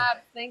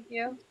Bentayga. Thank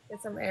you.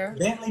 Get some air.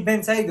 Bentley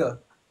Bentayga.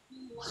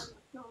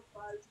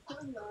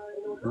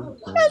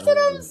 That's what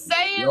I'm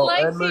saying, Yo,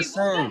 Lexi. What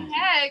the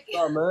heck? What's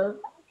up, man?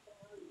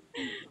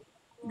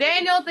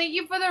 Daniel, thank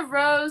you for the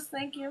rose.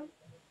 Thank you.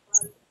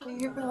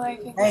 Thank you for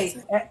liking. Hey,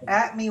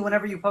 at me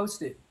whenever you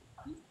post it.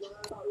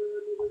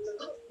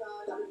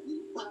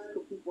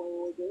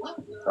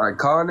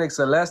 Iconic,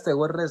 Celeste,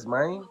 what is this,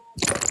 man?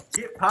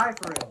 Get pie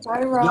for it.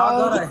 Bye, Y'all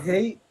Rob. got a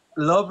hate,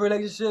 love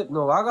relationship?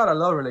 No, I got a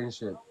love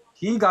relationship.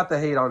 He got the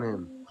hate on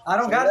him. I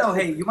don't got no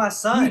hate. You my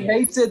son. He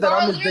hates it that Y'all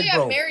I'm are his literally big a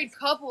bro. married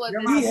couple at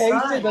You're this my He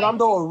hates son. it that I'm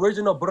the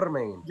original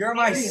Birdman. You're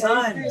my He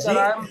son. hates it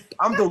that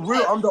I'm the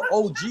real, I'm the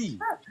OG.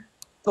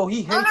 So he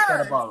hates that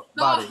Hunter, about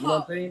it. You know what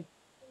I'm stop. saying?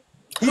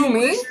 Who, me?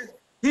 wishes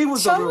he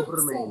was the real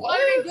Birdman.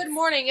 Morning, good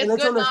morning. And It's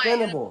it's good night.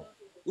 understandable.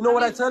 You know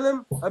what I tell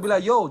him? I'd be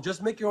like, yo,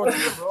 just make your own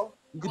team, bro.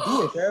 You could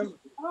do it, fam.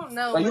 I don't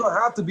know. Like, you don't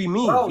have to be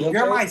me. Bro, you know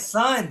you're what my I'm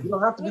saying? You son.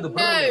 don't have to be the No.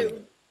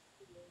 Birdman.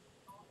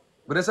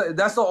 But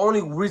that's the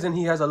only reason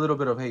he has a little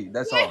bit of hate.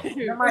 That's all.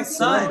 You're my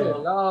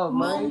son. Love,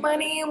 More man.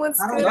 money, what's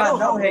I don't good? I got don't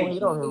no have no hate.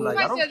 hate on him. Like,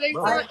 I Somebody said they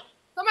don't, said,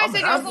 somebody I'm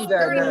said y'all happy so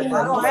that dirty.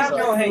 I don't have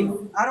no hate.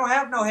 I don't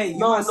have no hate. You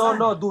my son.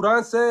 No.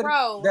 Duran said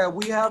Bro. that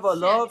we have a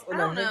love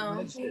and I a don't hate know.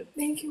 relationship.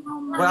 Thank you,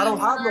 Mama. But I don't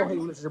have no hate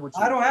relationship with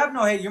you. I don't have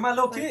no hate. You're my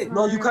little kid.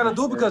 No, you kind of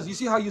do because you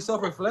see how you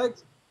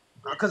self-reflect?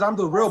 Because I'm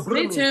the real Me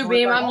Birdman. too, So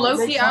Beam. like, I'm it low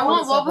makes key. you I feel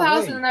want some type Waffle of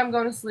House way. and then I'm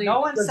going to sleep. No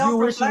one's Because you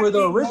wish you were the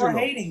self-reflecting nor original.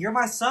 hating. You're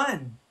my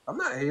son. I'm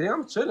not hating.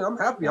 I'm chilling. I'm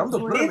happy. I'm the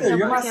Neither. Birdman.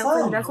 You're my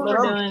son. That's what Man,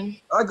 we're doing.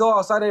 I go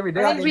outside every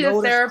day. I need to be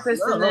the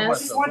therapist I in love I this.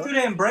 just myself, want bro.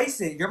 you to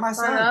embrace it. You're my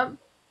Sign son. up.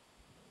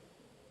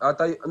 I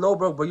thought no,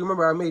 bro, but you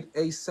remember I made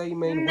a say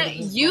man. What is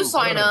his You name?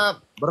 sign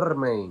up.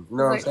 Birdman. You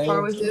know what I'm Like, far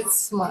saying? with it.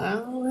 Just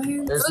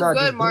smiling. It's Looks not good,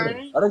 just Bird.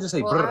 Martin. I didn't just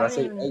say Well, Bird. I I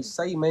say don't a even-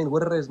 say man.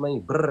 What it is, man?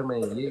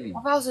 Birdman. Yeah.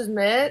 Waffle House is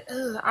mid.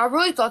 Ugh, I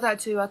really thought that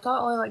too. I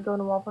thought only like going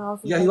to Waffle House.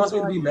 Yeah, he wants me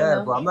to be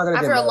mad, bro. I'm not gonna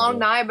After get a mad. long Bro.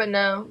 night, but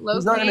no. Low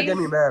He's not gonna key. get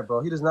me mad,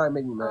 bro. He does not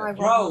make me I mad. like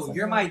Waffle House Bro, a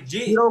you're lot. my He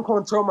G. don't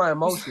control my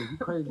emotions. He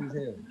crazy as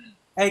hell.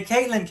 Hey,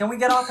 Caitlin, can we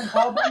get off and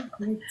call them?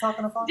 Can we talk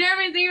on the phone?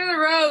 Jeremy, thank you for the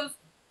rose.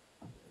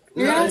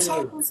 You're Yeah, not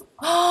talking.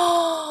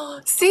 Oh,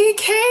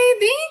 CK,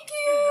 thank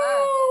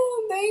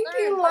you. Thank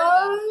you,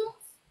 love.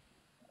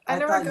 I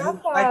never thought got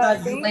you- that. I thought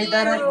you Thank made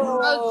that up.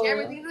 Oh,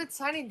 Jeremy, thank you for the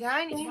tiny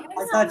dining.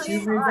 I thought you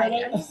made that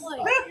I up. just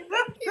like.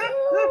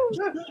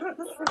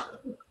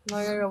 No,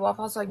 I gotta go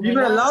Waffle House like Even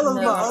midnight, Lala's and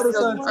my then other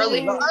go son, too.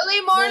 early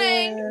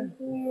morning. Man. Thank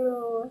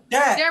you.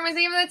 Dad, Jeremy,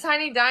 thank you for the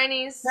tiny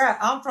dinies. Dad,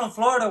 I'm from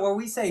Florida where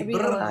we say Maybe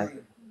brr.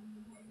 like-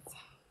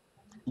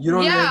 You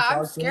don't even Yeah, I'm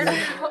talk to scared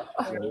me.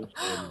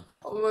 of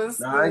What's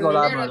Nah, I ain't gonna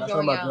lie, Scared bro. of That's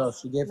going not my out. girl.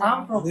 She gave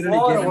I'm from literally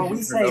Florida gave where me we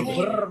her say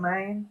number. brr,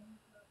 man.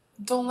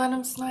 Don't let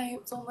him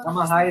snipe. Don't let I'm him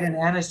gonna hide in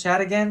Anna's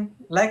chat again.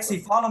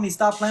 Lexi, follow me.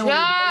 Stop playing with me.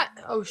 Shut.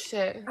 Oh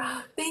shit.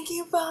 snipe. Thank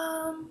you,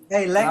 Mom.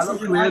 Hey, Lalo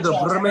Lexi's in my created the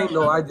chat. Birdman.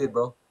 No, I did,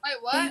 bro. Wait,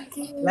 what? Thank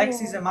you.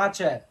 Lexi's in my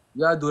chat.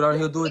 Yeah, dude,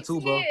 he'll do it too,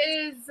 bro. Lexi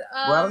is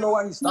But I don't know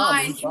why he stopped.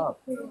 mine. He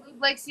stopped. Leave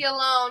Lexi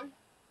alone.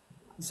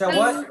 You said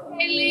what?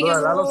 Haley. No,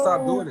 Lalo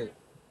stopped doing it.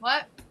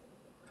 What?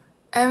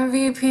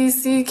 MVP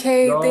CK.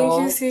 Yo,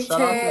 Thank you,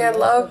 shout out CK. to I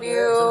love Alexa, man.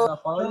 you. Since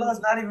I followed you. Lilla's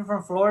not even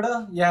from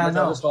Florida? Yeah, I Since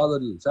I know. just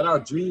followed you. Shout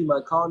out Dream, my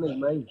Iconic,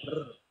 man.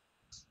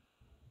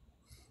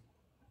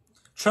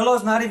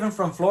 Trillo's not even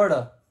from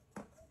Florida.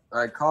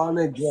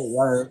 Iconic,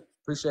 yeah.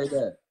 Appreciate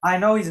that. I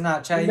know he's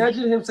not, Chad.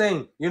 Imagine him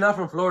saying, "You're not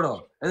from Florida,"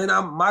 and then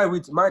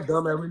my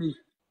dumb and really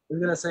is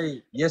gonna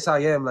say, "Yes, I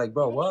am." Like,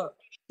 bro, what?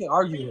 You can't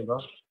argue with him, bro.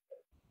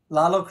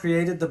 Lalo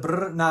created the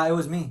brr. Nah, it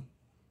was me.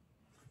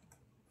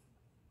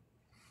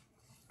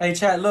 Hey,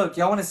 chat, look,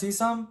 y'all want to see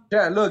some?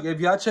 Chat, look, if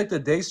y'all check the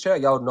dates,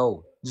 chat, y'all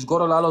know. Just go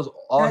to Lalo's.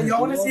 Yeah,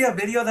 y'all want to see a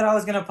video that I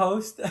was gonna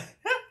post?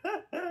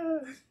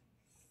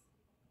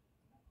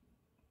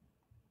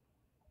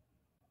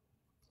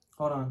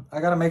 Hold on, I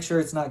gotta make sure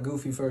it's not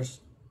goofy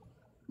first.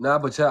 Nah,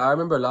 but chat, I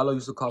remember Lalo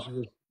used to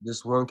copy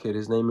this one kid.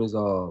 His name is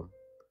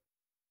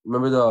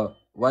remember the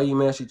why you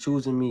man she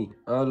choosing me?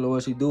 I don't know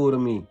what she do to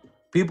me.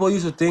 People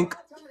used to think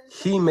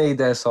he made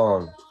that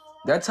song.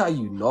 That's how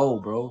you know,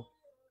 bro.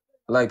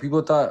 Like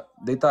people thought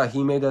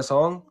he made that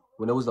song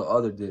when it was the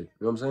other dude. You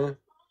know what I'm saying?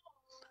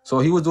 So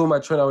he was doing my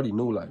trend. I already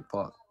knew, like,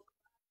 fuck.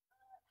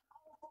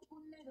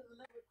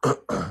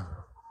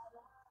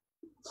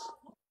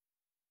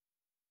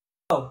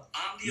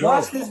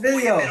 Watch this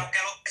video.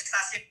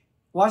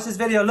 Watch this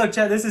video. Look,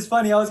 chat, this is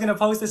funny. I was gonna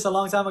post this a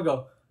long time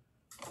ago.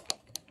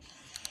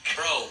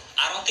 Bro,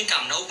 I don't think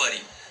I'm nobody.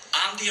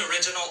 I'm the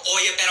original.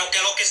 Oye, pero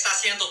que lo que está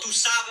haciendo? Tú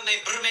sabes, me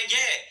brme, yeah.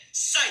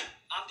 Say,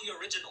 I'm the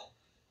original.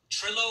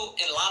 Trillo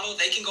and Lalo,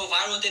 they can go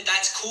viral with it.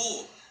 That's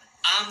cool.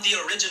 I'm the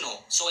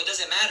original, so it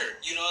doesn't matter.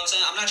 You know what I'm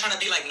saying? I'm not trying to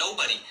be like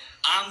nobody.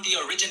 I'm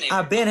the originator.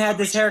 I've been had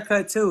this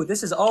haircut too.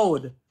 This is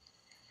old. Bro,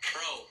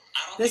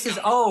 I don't This think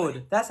is I'm nobody.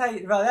 old. That's how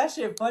you, bro. That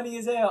shit funny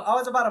as hell. I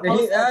was about to And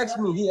post he that. asked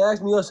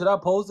me, yo, should I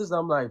post this?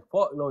 I'm like,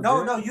 fuck, no, No,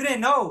 Jay. no, you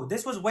didn't know.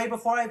 This was way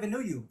before I even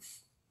knew you.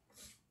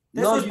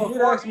 This No, was you did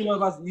before. ask me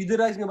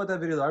about that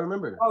video. Though. I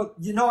remember. Oh,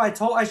 you know,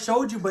 I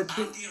showed you, but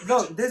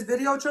look, this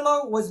video,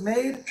 Trillo, was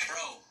made. Bro,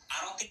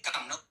 I don't think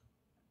I'm nobody.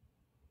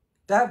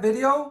 That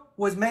video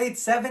was made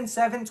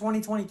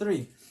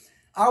 7/7/2023.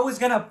 I was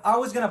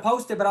gonna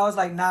post it, but I was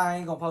like, nah, I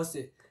ain't gonna post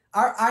it.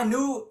 I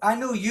knew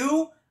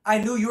you. I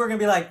knew you were gonna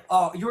be like,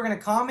 oh, you were gonna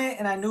comment,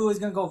 and I knew it was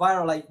gonna go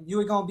viral. Like you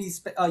were gonna be,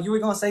 you were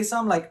gonna say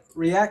something, like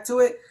react to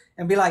it,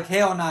 and be like,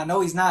 hell nah, no,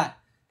 he's not.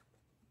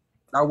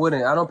 I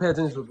wouldn't. I don't pay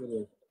attention to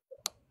videos.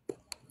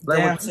 Like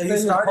Damn, when so you you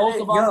say started post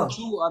it? about Yo. the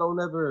shoe, I don't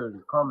ever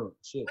comment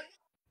shit.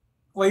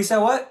 Wait, you said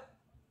what?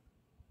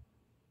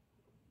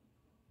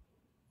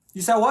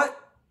 You said what?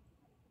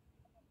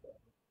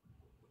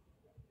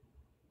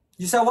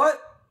 You said what?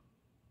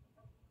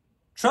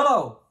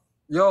 Trillo.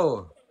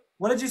 Yo.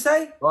 What did you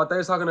say? Oh, I thought you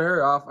were talking to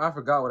her. I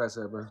forgot what I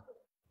said, bro.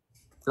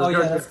 Oh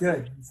yeah, that's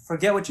good.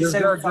 Forget what you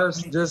said.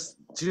 She just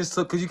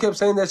took, because you kept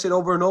saying that shit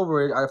over and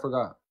over. I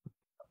forgot.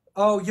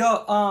 Oh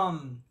yo, I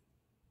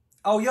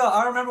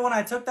remember when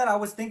I took that, I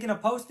was thinking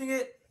of posting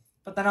it,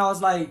 but then I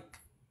was like,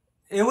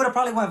 it would have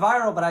probably went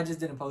viral, but I just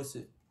didn't post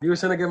it. You were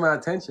trying to get my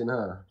attention,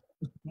 huh?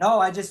 No,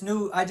 I just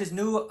knew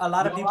a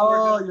lot of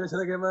people. You were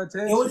trying to get my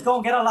attention. It was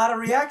gonna get a lot of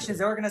reactions.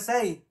 They were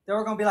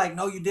gonna be like,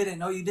 no, you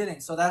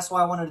didn't. So that's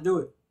why I wanted to do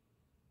it.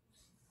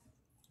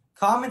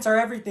 Comments are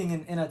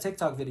everything in a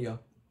TikTok video.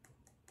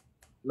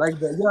 Like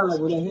that, yeah, like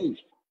with a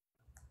hate.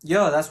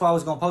 Yeah, that's why I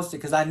was gonna post it,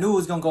 because I knew it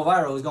was gonna go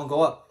viral. It was gonna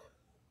go up.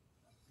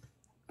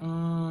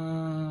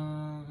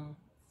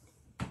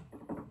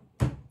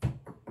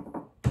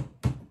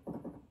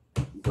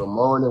 Good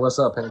morning. What's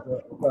up,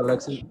 Panther?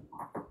 What's up, Lexi?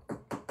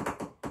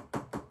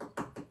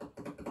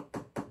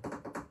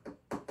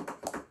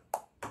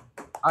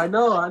 I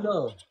know.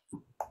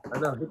 He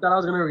thought I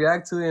was gonna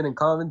react to it and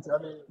comment. I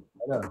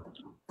know.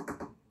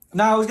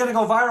 No, it was gonna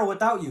go viral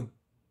without you.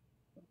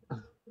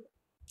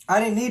 I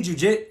didn't need you,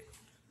 Jit.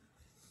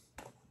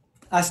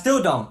 I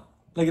still don't.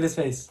 Look at his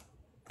face.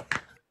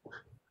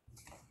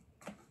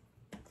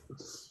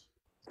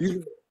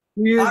 He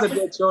is a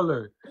good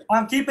troller.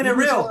 I'm keeping it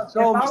real.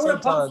 Show me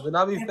sometimes, and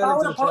I'll be if I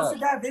would have posted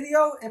chat. that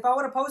video, if I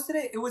would have posted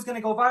it, it was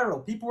gonna go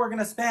viral. People were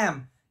gonna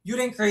spam. You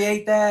didn't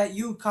create that.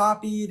 You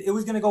copied. It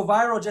was gonna go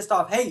viral just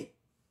off hate.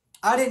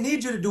 I didn't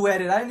need you to do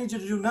edit. I didn't need you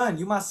to do none.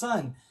 You my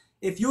son.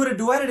 If you would have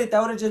do edited, that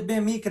would have just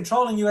been me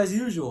controlling you as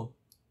usual.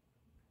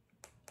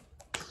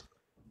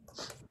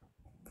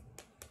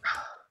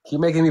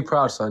 Keep making me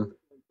proud, son.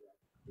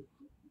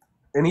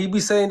 And he be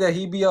saying that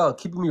he be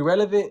keeping me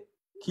relevant.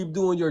 Keep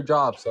doing your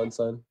job,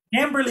 son.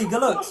 Kimberly,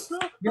 good looks.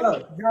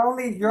 Yo,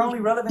 you're only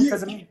relevant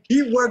because of me.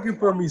 Keep working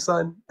for me,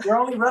 son. You're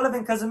only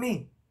relevant because of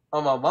me.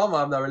 Oh, my mama,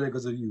 I'm not relevant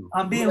because of you.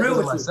 I'm being real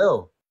with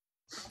myself.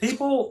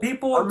 you.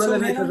 People I'm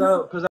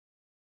relevant because